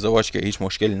بعد از ازدواج که هیچ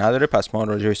مشکلی نداره، پس ما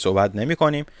راجعش صحبت نمی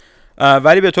کنیم.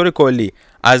 ولی به طور کلی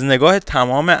از نگاه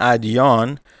تمام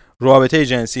ادیان رابطه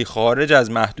جنسی خارج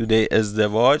از محدوده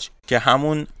ازدواج که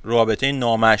همون رابطه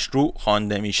نامشروع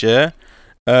خوانده میشه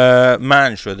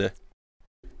منع شده.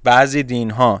 بعضی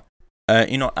دین‌ها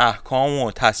اینو احکام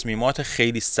و تصمیمات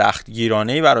خیلی سخت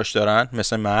گیرانه‌ای براش دارن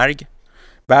مثل مرگ.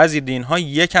 بعضی دین‌ها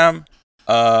یکم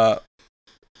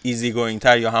ایزی گوینگ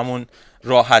تر یا همون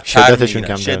راحت تر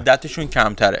شدتشون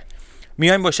کمتره.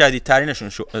 میایم با شدیدترینشون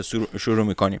شروع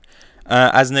میکنیم.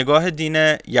 از نگاه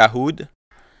دین یهود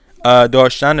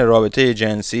داشتن رابطه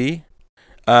جنسی،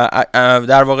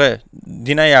 در واقع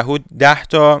دین یهود 10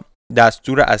 تا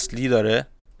دستور اصلی داره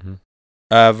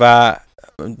و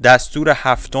دستور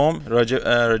 7م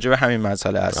راجع به همین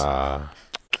مسئله است.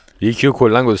 یکی رو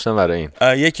کلا گذاشتن برای این.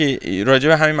 یکی راجع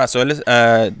به همین مسائل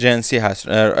جنسی هست،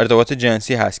 ارتباط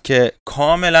جنسی هست که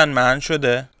کاملا منع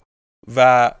شده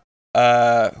و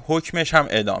حکمش هم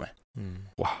اعدامه.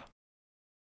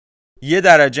 یه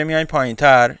درجه میایم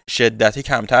پایینتر، شدتی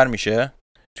کمتر میشه.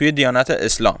 توی دیانت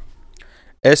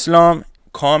اسلام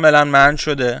کاملا منع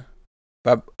شده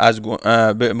و از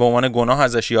به عنوان گناه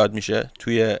ازش یاد میشه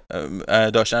توی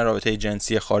داشتن رابطه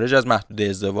جنسی خارج از محدوده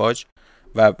ازدواج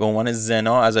و به عنوان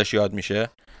زنا ازش یاد میشه.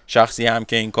 شخصی هم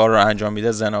که این کار رو انجام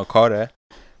میده زناکاره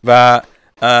و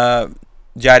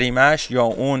جریمش یا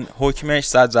اون حکمش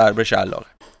 100 ضربه شلاقه.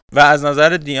 و از نظر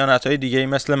دیانت‌های دیگه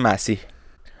مثل مسیح،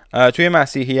 توی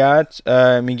مسیحیت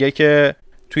میگه که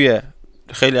توی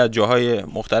خیلی از جاهای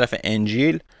مختلف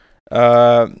انجیل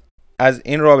از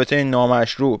این رابطه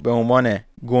نامشروع به عنوان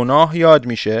گناه یاد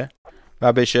میشه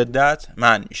و به شدت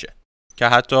منع میشه، که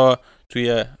حتی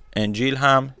توی انجیل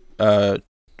هم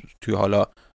توی حالا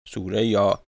سوره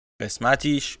یا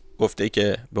قسمتیش گفته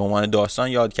که به عنوان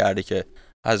داستان یاد کرده که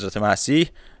حضرت مسیح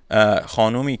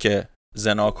خانومی که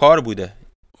زناکار بوده،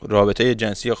 رابطه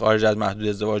جنسی خارج از محدود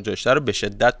ازدواج داشته رو به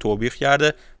شدت توبیخ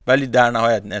کرده، ولی در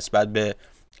نهایت نسبت به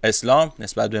اسلام،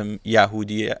 نسبت به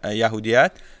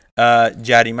یهودیت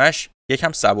جریمش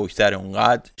یکم سبکتره،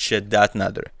 اونقدر شدت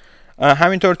نداره.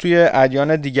 همینطور توی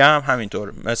ادیان دیگه هم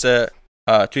همینطور، مثل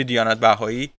توی دیانت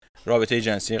بهایی رابطه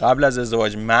جنسی قبل از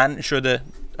ازدواج منع شده،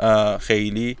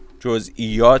 خیلی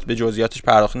به جزئیاتش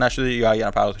پرداخته نشده یا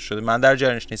اگر پرداخته شده من در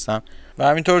جریانش نیستم. و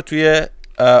همینطور توی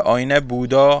آیین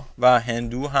بودا و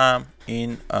هندو هم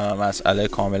این مسئله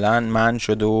کاملا منع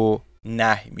شده و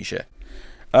نهی میشه.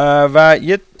 و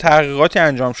یه تحقیقاتی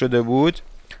انجام شده بود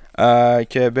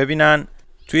که ببینن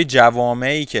توی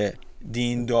جوامعی که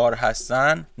دیندار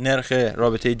هستن نرخ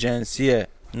رابطه جنسی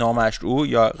نامشروع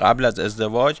یا قبل از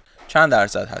ازدواج چند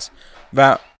درصد هست.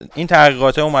 و این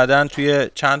تحقیقات اومدن توی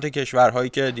چند تا کشورهایی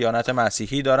که دیانت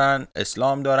مسیحی دارن،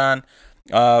 اسلام دارن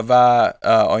و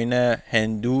آیین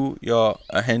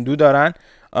هندو دارن.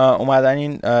 اومدن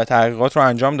این تحقیقات رو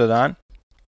انجام دادن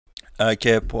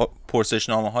که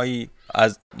پرسشنامه هایی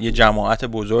از یه جماعت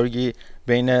بزرگی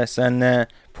بین سن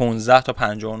 15 تا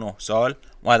 59 سال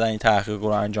اومدن این تحقیق رو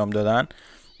انجام دادن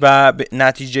و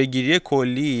نتیجه گیری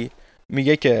کلی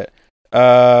میگه که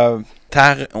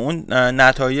اون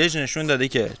نتایج نشون داده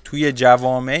که توی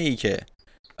جوامعی که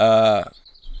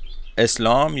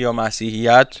اسلام یا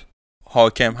مسیحیت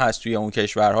حاکم هست توی اون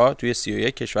کشورها، توی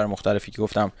 31 کشور مختلفی که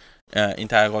گفتم این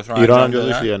تحقیقات رو انجام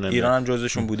دادن، ایران هم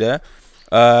جزشون بوده،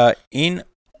 این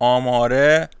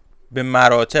آماره به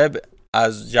مراتب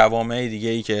از جوامع دیگه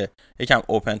ای که یکم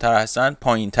اوپن تر هستن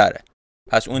پایین تره.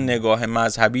 پس اون نگاه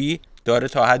مذهبی داره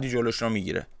تا حدی جلوش رو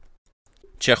میگیره،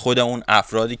 چه خود اون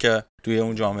افرادی که توی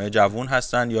اون جامعه جوون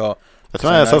هستن یا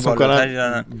من احساس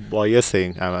میکنم بایسه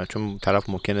این عمل، چون طرف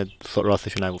ممکنه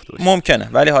راستشو نگفته باشه. ممکنه،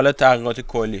 ولی حالا تحقیقات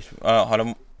کلی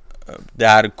حالا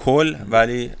در کل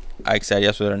ولی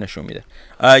اکثریت رو داره نشون میده.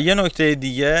 یه نکته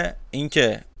دیگه این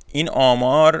که این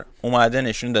آمار اومده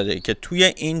نشون داده که توی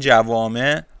این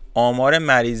جوامع آمار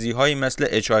مریضی هایی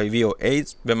مثل HIV و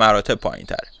ایدز به مراتب پایین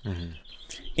تره.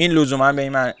 این لزوما به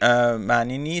این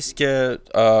معنی نیست که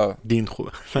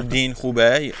دین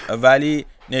خوبه ولی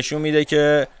نشون میده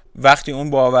که وقتی اون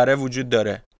باوره وجود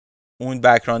داره، اون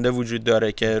بک‌گراند وجود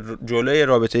داره که جلوی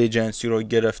رابطه جنسی رو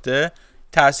گرفته،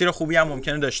 تأثیر خوبی هم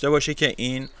ممکنه داشته باشه که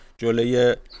این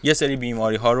جلوی یه سری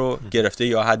بیماری ها رو گرفته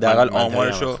یا حداقل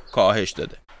آمارش رو کاهش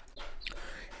داده.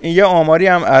 این یه آماری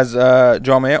هم از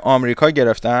جامعه آمریکا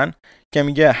گرفتن که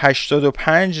میگه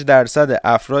 85%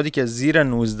 افرادی که زیر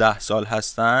 19 سال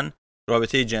هستن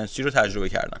رابطه جنسی رو تجربه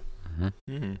کردن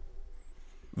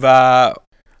و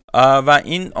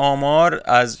این آمار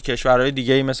از کشورهای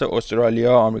دیگه‌ای مثل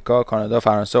استرالیا، آمریکا، کانادا،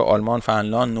 فرانسه، آلمان،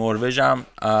 فنلاند، نروژ هم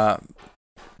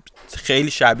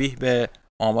خیلی شبیه به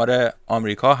آمار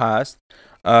آمریکا هست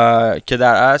که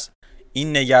در اصل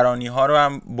این نگرانی ها رو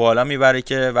هم بالا میبره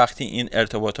که وقتی این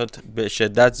ارتباطات به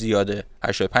شدت زیاده،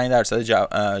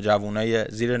 85% جوانای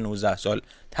زیر 19 سال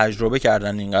تجربه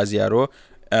کردن این قضیه رو،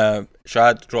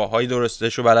 شاید راههای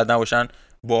درستش رو بلد نباشن،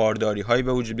 بارداری هایی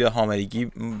به وجود بیاد،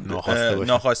 حاملگی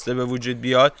ناخواسته به وجود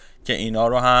بیاد که اینا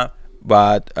رو هم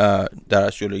باید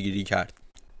درست جلوگیری کرد.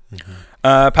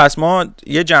 پس ما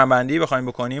یه جنبندی بخوایم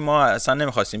بکنیم، ما اصلا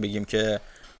نمیخواستیم بگیم که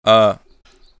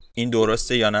این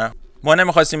درسته یا نه، ما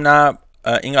نمیخواستیم نه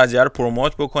این قضیه رو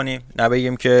پروموت بکنیم، نه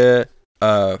بگیم که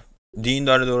دین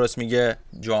داره درست میگه،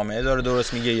 جامعه داره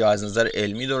درست میگه یا از نظر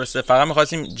علمی درسته. فقط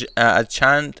میخواستیم از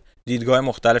چند دیدگاه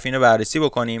مختلف اینو بررسی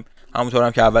بکنیم. همونطور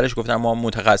هم که اولش گفتم ما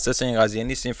متخصص این قضیه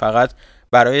نیستیم، فقط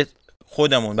برای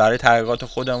خودمون، برای تحقیقات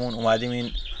خودمون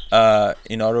اومدیم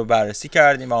اینا رو بررسی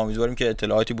کردیم و امیدواریم که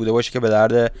اطلاعاتی بوده باشه که به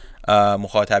درد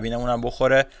مخاطبینمون هم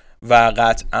بخوره و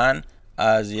قطعاً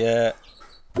از یه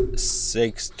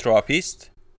سکس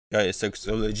تراپیست یا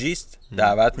سکسولوژیست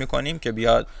دعوت میکنیم که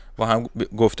بیاد با هم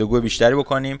گفتگو بیشتری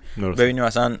بکنیم، ببینیم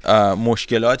مثلا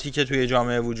مشکلاتی که توی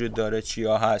جامعه وجود داره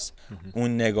چیا هست،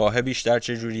 اون نگاه بیشتر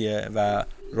چجوریه و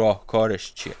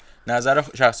راهکارش چیه. نظر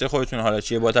شخصی خودتون حالا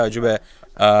چیه با توجه به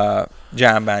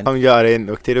جنبندی؟ من یه آره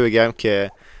نکته رو بگم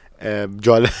که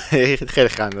جالب، خیلی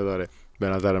خنده داره به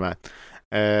نظر من.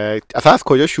 اصلا از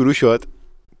کجا شروع شد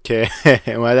که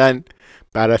اومدن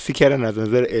بررسی کردن از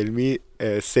نظر علمی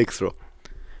سکس رو،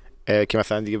 که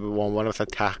مثلا دیگه به عنوان مثلا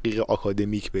تحقیق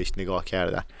آکادمیک بهش نگاه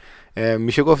کردن.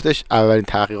 میشه گفتش اولین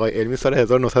تحقیقات علمی سال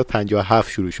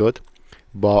 1957 شروع شد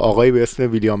با آقایی به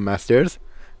اسم ویلیام مسترز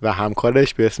و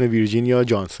همکارش به اسم ویرجینیا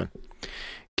جانسون،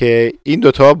 که این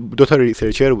دوتا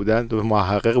ریسرچر بودن، دو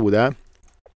محقق بودن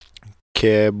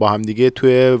که با هم دیگه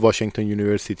توی واشنگتن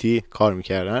یونیورسیتی کار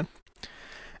میکردن.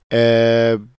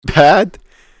 بعد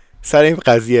سر این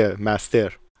قضیه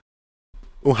مستر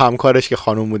اون همکارش که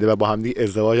خانوم بوده و با هم دیگه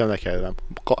ازدواج هم نکردن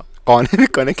قانع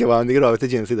میکنه که با هم دیگه رابطه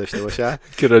جنسی داشته باشن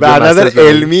بعد نظر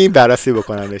علمی بررسی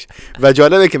بکننش. و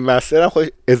جالبه که مستر هم خودش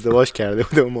ازدواج کرده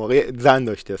بوده، اون موقع زن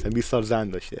داشته، مثلا 20 سال زن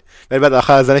داشته، ولی بعد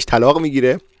آخر از زنش طلاق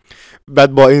میگیره،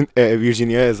 بعد با این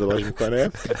ویرجینیا ازدواج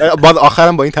میکنه، بعد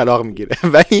آخرام با این طلاق میگیره،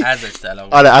 ولی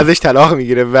ازش طلاق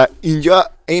میگیره. و اینجا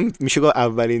این میشه گفت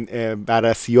اولین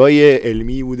بررسی‌های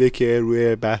علمی بوده که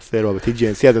روی بحث رابطه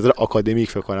جنسی از نظر آکادمیک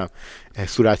فکر کنم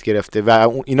صورت گرفته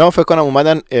و اینا فکر کنم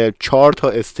اومدن 4 تا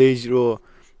استیج رو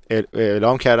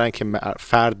اعلام کردن که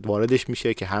فرد واردش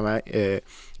میشه که همه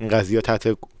این قضیه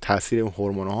تحت تاثیر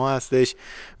هورمون‌ها هستش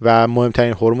و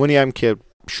مهمترین هورمونی هم که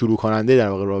شروع کننده در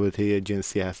واقع رابطه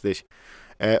جنسی هستش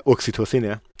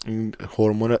اکسیتوسینه. این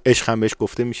هورمون عشق هم بهش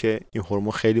گفته میشه. این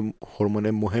هورمون خیلی هورمون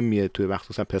مهمیه توی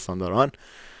مخصوصا پستانداران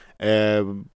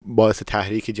باعث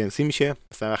تحریک جنسی میشه.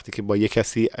 مثلا وقتی که با یک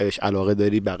کسی علاقه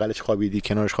داری، بغلش خوابیدی،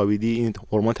 کنارش خوابیدی، این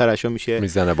هورمون ترشح میشه،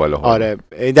 میزنه بالا. آره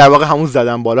در واقع همون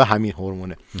زدن بالا همین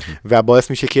هورمونه و باعث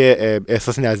میشه که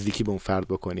احساس نزدیکی به اون فرد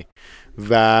بکنی.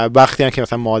 و وقتی هم که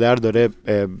مثلا مادر داره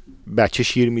بچه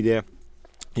شیر میده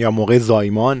یا موقع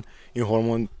زایمان، این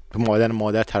هورمون تو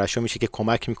مادر ترشح میشه که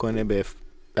کمک میکنه به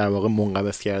در واقع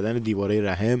منقبض کردن دیواره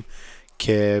رحم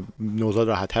که نوزاد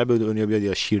راحت‌تر به دنیا بیاد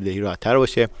یا شیردهی راحت‌تر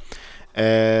باشه.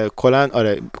 کلا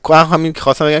آره همین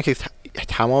خواستم بگم که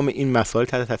تمام این مسائل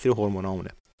تحت تاثیر هورمونامونه.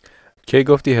 کی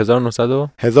گفتی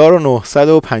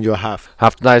 1957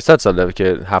 70 ساله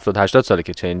که 70-80 ساله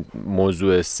که چه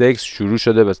موضوع سکس شروع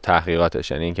شده به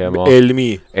تحقیقاتش، یعنی اینکه ما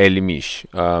علمیش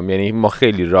یعنی ما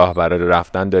خیلی راه برای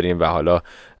رفتن داریم و حالا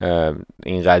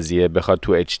این قضیه بخواد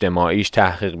تو اجتماعیش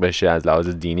تحقیق بشه، از لحاظ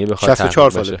دینی بخواد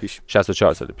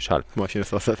 64 سال پیش حالا ماشین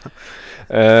ساختم.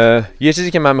 یه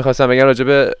چیزی که من می‌خواستم بگم راجع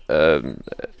به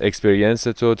اکسپریانس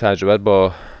تو، تجربت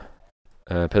با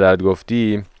پدرت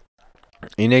گفتی،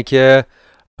 اینه که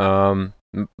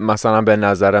مثلا به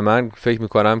نظر من فکر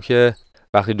میکنم که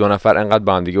وقتی دو نفر انقدر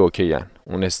با هم دیگه اوکی ان،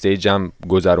 اون استیج هم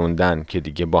گذروندن که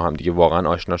دیگه با هم دیگه واقعا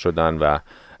آشنا شدن و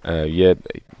یه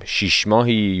 6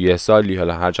 ماهی، یه سالی،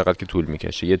 حالا هر چقدر که طول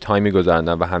میکشه، یه تایمی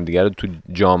گذروندن و همدیگه رو تو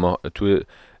جامعه، تو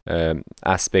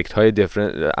اسپکت های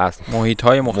محیط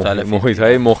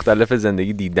های مختلف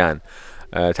زندگی دیدن،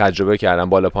 تجربه کردن،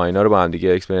 بالا پایینا رو با هم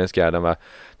دیگه اکسپریانس کردن و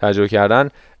تجربه کردن،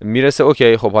 میرسه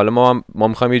اوکی خب حالا ما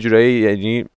میخوایم یه جورایی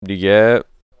یعنی دیگه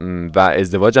و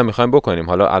ازدواج هم میخوایم بکنیم،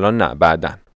 حالا الان نه،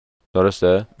 بعدن.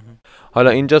 درسته؟ حالا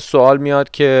اینجا سوال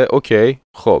میاد که اوکی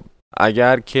خب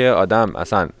اگر که آدم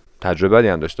اصلا تجربه بدی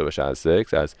هم داشته باشه از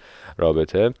سکس، از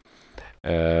رابطه،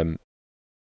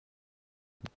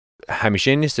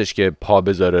 همیشه این نیستش که پا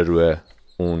بذاره روی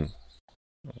اون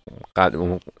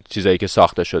چیزایی که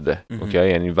ساخته شده، اوکی،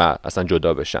 یعنی و اصلا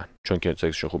جدا بشن چون که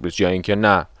سکسشون خوب نیست، یا اینکه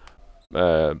نه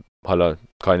حالا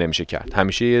کاری نمیشه کرد.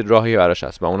 همیشه یه راهی براش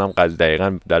هست و اونم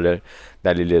دقیقاً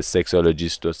دلیل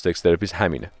سکسولوژیست و سکس تراپیست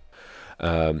همینه.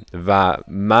 و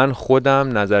من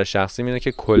خودم نظر شخصی اینه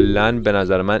که کلاً به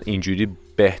نظر من اینجوری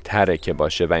بهتره که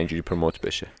باشه و اینجوری پروموت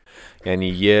بشه. یعنی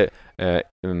یه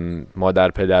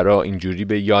مادر پدرها اینجوری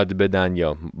به یاد بدن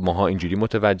یا ماها اینجوری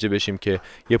متوجه بشیم که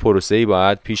یه پروسه‌ای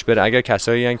باید پیش بره. اگر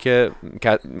کسایی هستن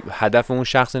که هدف اون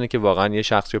شخص اینه که واقعا یه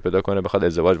شخصی رو پیدا کنه، بخواد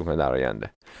ازدواج بکنه در آینده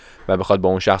و بخواد با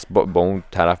اون شخص با اون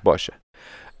طرف باشه،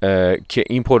 که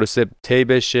این پروسه طی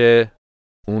بشه،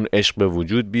 اون عشق به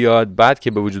وجود بیاد، بعد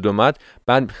که به وجود اومد،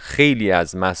 بعد خیلی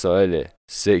از مسائل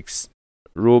سکس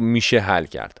رو میشه حل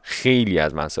کرد، خیلی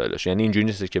از مسائلش. یعنی اینجوری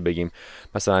نیست که بگیم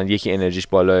مثلا یکی انرژیش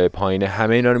بالا پایینه،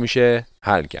 همه اینا رو میشه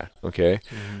حل کرد، اوکی.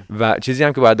 و چیزی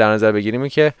هم که باید در نظر بگیریم اینه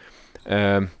که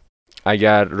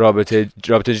اگر رابطه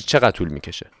چقدر طول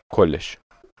میکشه کلش،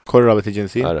 کل رابطه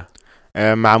جنسی؟ آره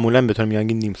معمولا به طور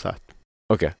میانگین نیم ساعت.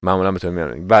 اوکی، معمولا به طور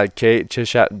میانگین. و که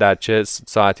در چه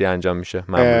ساعتی انجام میشه؟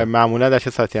 معمولا در چه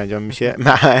ساعتی انجام میشه؟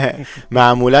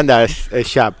 معمولا در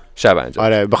شب انجام.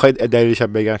 آره بخواید دلیلش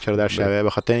بگم چرا در شبه، به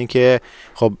خاطر اینکه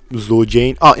خب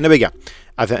زوجین اینو بگم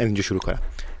از اینجا شروع کنم.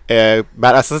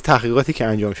 بر اساس تحقیقاتی که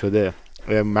انجام شده،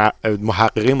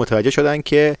 محققین متوجه شدن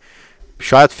که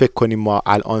شاید فکر کنیم ما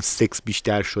الان سکس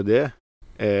بیشتر شده،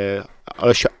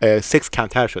 سکس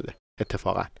کمتر شده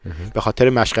اتفاقا به خاطر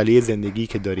مشغله زندگی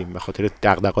که داریم، به خاطر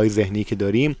دغدغه‌های ذهنی که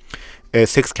داریم،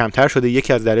 سکس کمتر شده.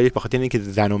 یکی از دلایلش به خاطر اینه که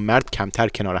زن و مرد کمتر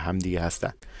کنار هم دیگه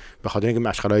هستن، به خاطر اینکه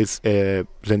مشغله‌های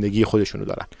زندگی خودشونو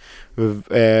دارن.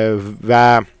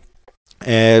 و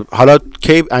حالا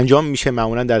کی انجام میشه؟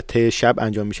 معمولا در طی شب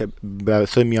انجام میشه. به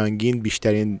صورت میانگین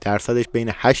بیشترین درصدش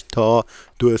بین 8 تا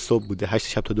 2 صبح بوده، 8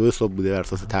 شب تا 2 صبح بوده بر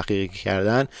اساس تحقیقی که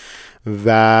کردن.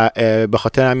 و به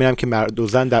خاطر همینم که مرد و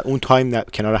زن در اون تایم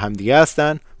کنار هم دیگه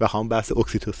هستن و همون بحث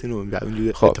اکسیتوسین و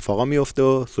اونجوری اتفاقا میفته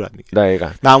و صورت میگیره. دقیقاً.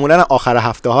 معمولا آخر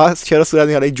هفته ها هست. چرا صورت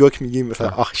میگیره؟ حالا جوک میگیم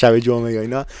مثلا شب جمعه یا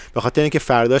اینا، به خاطر اینکه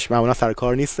فرداش معمولا سر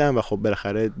کار نیستن و خب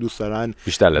بالاخره دوست دارن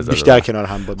بیشتر کنار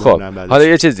هم بمونن. خب حالا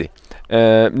یه چیزی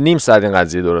نیم ساعت این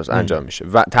قضیه درست انجام میشه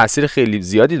و تاثیر خیلی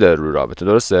زیادی داره رو رابطه،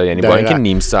 درسته؟ یعنی با اینکه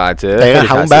نیم ساعته دقیقاً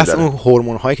همون بحث اون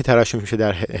هورمون هایی که ترشح میشه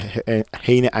در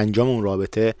حین انجام اون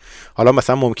رابطه. حالا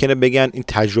مثلا ممکنه بگن این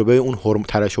تجربه اون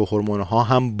ترشح هورمون ها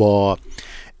هم با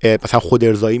مثلا خود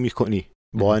ارضایی میکنی،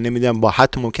 با نمیدونم با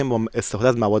حتی ممکن با استفاده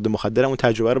از مواد مخدر اون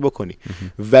تجربه رو بکنی،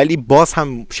 ولی باز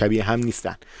هم شبیه هم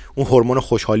نیستن. اون هورمون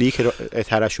خوشحالی که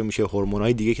ترشح میشه،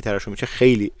 هورمونای دیگه که ترشح میشه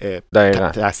خیلی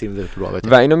تاثیر میذاره تو رابطه.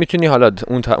 و اینو میتونی حالا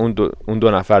اون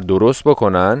دو نفر درست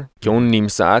بکنن که اون نیم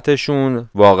ساعتشون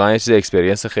واقعا یه چیز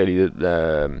اکسپریانس خیلی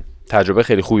تجربه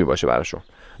خیلی خوبی باشه براشون،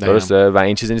 درسته؟ و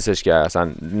این چیزی نیستش که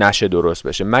اصلا نشه درست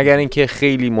بشه، مگر اینکه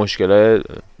خیلی مشکلات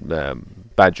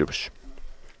بدجور بشه.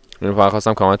 اینو فقط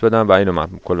خواستم کامنت بدم و اینو من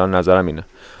کلا نظرم اینه.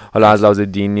 حالا از لحاظ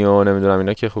دینی و نمیدونم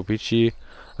اینا که خب هیچی،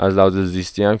 از لحاظ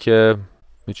زیستی هم که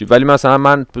هیچی، ولی مثلا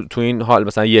من تو این حال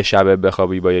مثلا یه شبه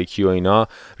بخوابی با یکی و اینا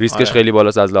ریسکش خیلی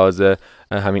بالاست از لحاظ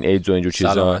همین ایدز و اینجور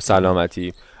چیزا،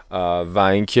 سلامتی و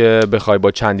اینکه بخوای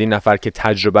با چندین نفر که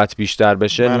تجربت بیشتر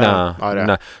بشه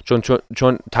نه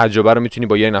چون تجربه رو میتونی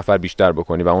با یه نفر بیشتر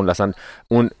بکنی و اون اصلا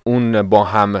اون با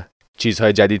هم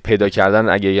چیزهای جدید پیدا کردن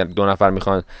اگه دو نفر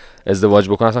میخوان ازدواج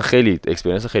بکنن اصلا خیلی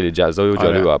اکسپریانس خیلی جذابی و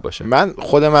جالبی باید باشه. من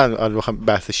بخوام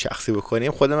بحث شخصی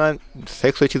بکنیم، خود من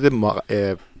سکس رو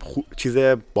چیز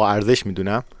با ارزش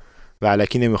میدونم و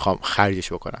الکی نمیخوام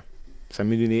خرجش بکنم. مثلا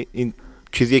میدونی این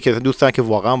چیزیه که دوست دارم که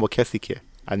واقعا با کسی که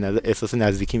احساس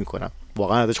نزدیکی میکنم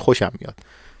واقعا ازش خوشم میاد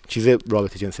چیز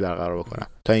رابطه جنسی برقرار بکنم،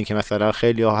 تا اینکه مثلا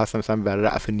خیلی ها هستن مثلا برای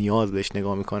رفع نیاز بهش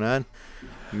نگاه میکنن.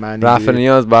 من رفع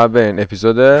نیاز باید به این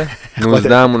اپیزود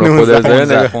 19 مون رو خود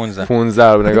رضایی 15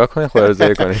 رو نگاه کنید، خود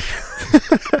رضایی کنید.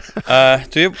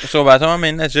 توی صحبت ها من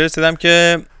این نتیجه رسیدم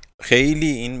که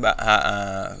خیلی این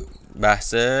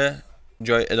بحث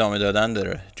جای ادامه دادن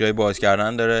داره، جای باز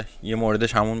کردن داره. یه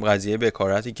موردش همون قضیه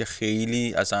بکارتی که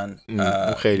خیلی اصلا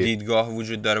دیدگاه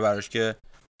وجود داره براش که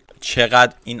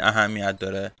چقدر این اهمیت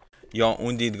داره، یا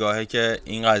اون دیدگاهه که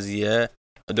این قضیه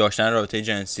داشتن رابطه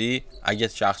جنسی اگه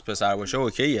شخص پسر باشه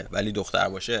اوکیه ولی دختر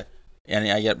باشه،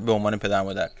 یعنی اگر به عنوان پدر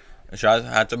مادر، شاید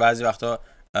حتی بعضی وقتا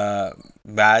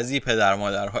بعضی پدر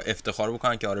مادرها افتخار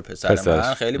بکنن که آره پسر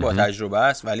من خیلی با تجربه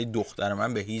است ولی دختر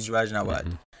من به هیچ وجه نباید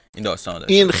این داستان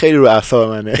داشته. این خیلی رو اعصاب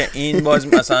منه که این باز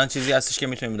مثلا چیزی هستش که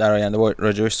میتونیم در آینده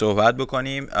راجعش صحبت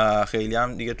بکنیم، خیلی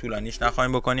هم دیگه طولانیش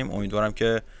نخواهیم بکنیم. امیدوارم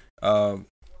که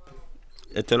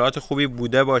اطلاعات خوبی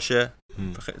بوده باشه،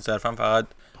 صرفا فقط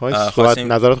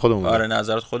نظرات خودمون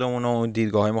نظرات خودمون و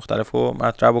دیدگاه‌های مختلف رو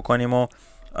مطرح بکنیم و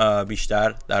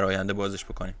بیشتر در آینده بازش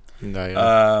بکنیم.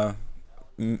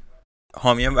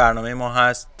 حامی برنامه ما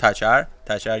هست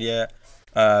تچر یه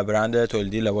برند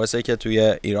تولیدی لباسه که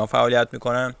توی ایران فعالیت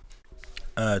میکنن.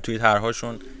 توی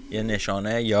طرحهاشون یه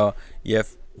نشانه یا یه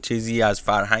چیزی از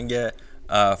فرهنگ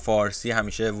فارسی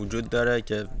همیشه وجود داره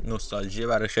که نوستالژی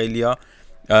برای خیلیا.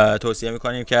 توصیه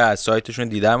میکنیم که از سایتشون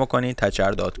دیدن بکنید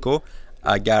tachar.co.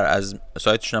 اگر از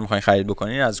سایتشون هم میخواین خرید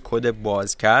بکنین از کد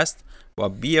بازکست با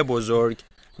بی بزرگ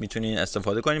میتونین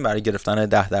استفاده کنین برای گرفتن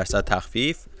 10%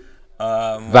 تخفیف.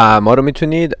 و ما رو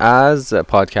میتونید از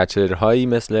پادکچرهایی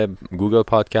مثل گوگل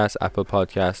پادکست، اپل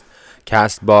پادکست،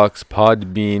 کست باکس،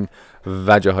 پادبین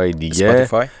و جاهای دیگه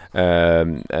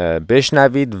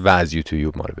بشنوید و از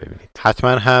یوتیوب ما رو ببینید. حتما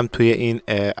هم توی این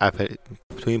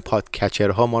توی این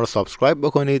پادکچرها ما رو سابسکرایب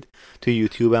بکنید، توی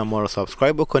یوتیوب هم ما رو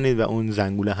سابسکرایب بکنید و اون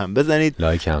زنگوله هم بزنید،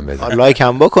 لایک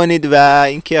هم بکنید و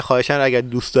اینکه خواهشاً اگر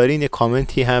دوست دارین یه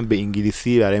کامنتی هم به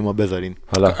انگلیسی برای ما بذارین.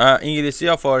 حالا انگلیسی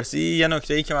یا فارسی. یه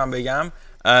نکته‌ای که من بگم،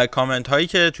 کامنت هایی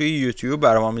که توی یوتیوب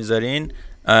برای ما میذارین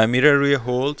میره روی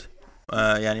هولد،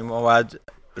 یعنی ما باید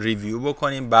ریویو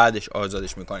بکنیم بعدش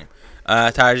آزادش میکنیم.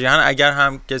 ترجیحاً اگر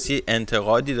هم کسی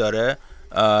انتقادی داره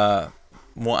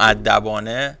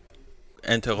مؤدبانه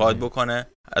انتقاد بکنه،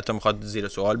 حتی میخواد زیر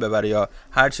سوال ببره یا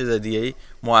هر چیز دیگه‌ای،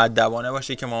 مؤدبانه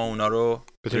باشه که ما اونا رو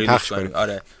ریلیز کنیم.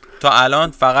 آره تا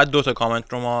الان فقط 2 تا کامنت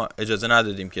رو ما اجازه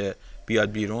ندادیم که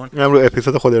بیاد بیرون. اونم روی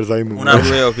اپیزود خود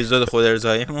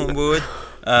ارزاییمون بود.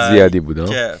 زیادی بود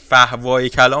که فحوای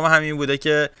کلام همین بوده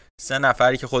که 3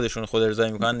 نفری که خودشون خود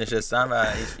ارزایی میکنن نشستن و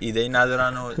هیچ ایده‌ای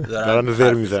ندارن و دارن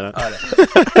زر میزنن.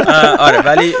 آره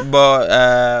ولی با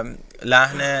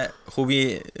لحن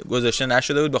خوبی گذاشته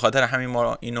نشده بود، به خاطر همین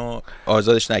ما اینو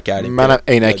آزادش نکردیم. منم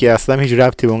عینکی هستم، هیچ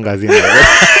ربطی به اون قضیه نداره.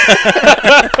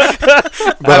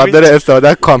 به خاطر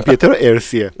استفاده کامپیوتر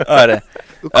ارسیه. آره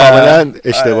کاملا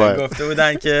اشتباهه. گفته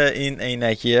بودن که این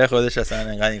عینکیه خودش اصلا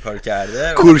انقدر این کار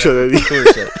کرده کور شده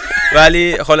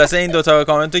ولی خلاصه این 2 تا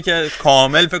کامنتو که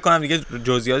کامل فکر کنم دیگه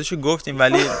جزئیاتشو گفتیم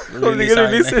ولی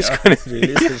ریلیزش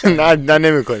کنیم. نه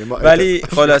نمی‌کنیم. ولی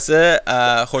خلاصه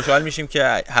خوشحال میشیم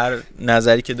که هر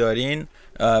نظری که دارین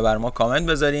بر ما کامنت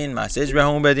بذارین، مسیج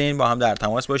بهمون بدین، با هم در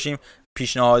تماس باشیم.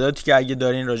 پیشنهاداتی که اگه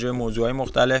دارین راجع به موضوعات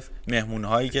مختلف،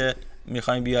 مهمون‌هایی که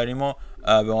می‌خوایم بیاریم و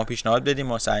به ما پیشنهاد بدیم،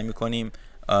 ما سعی می‌کنیم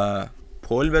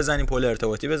پل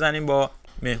ارتباطی بزنیم با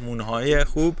مهمون‌های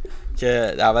خوب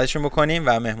که دعوتشون بکنیم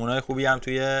و مهمون‌های خوبی هم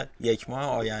توی 1 ماه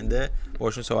آینده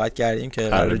باشون صحبت کردیم که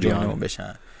قرار جانمون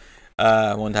بشن.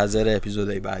 منتظر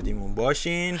اپیزودهای بعدیمون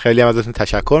باشین. خیلی هم ازتون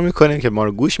تشکر می‌کنیم که ما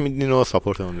رو گوش میدین و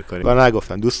ساپورتمون می‌کنین. و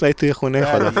نگفتم دوست دارید توی خونه.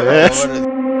 خدافظ.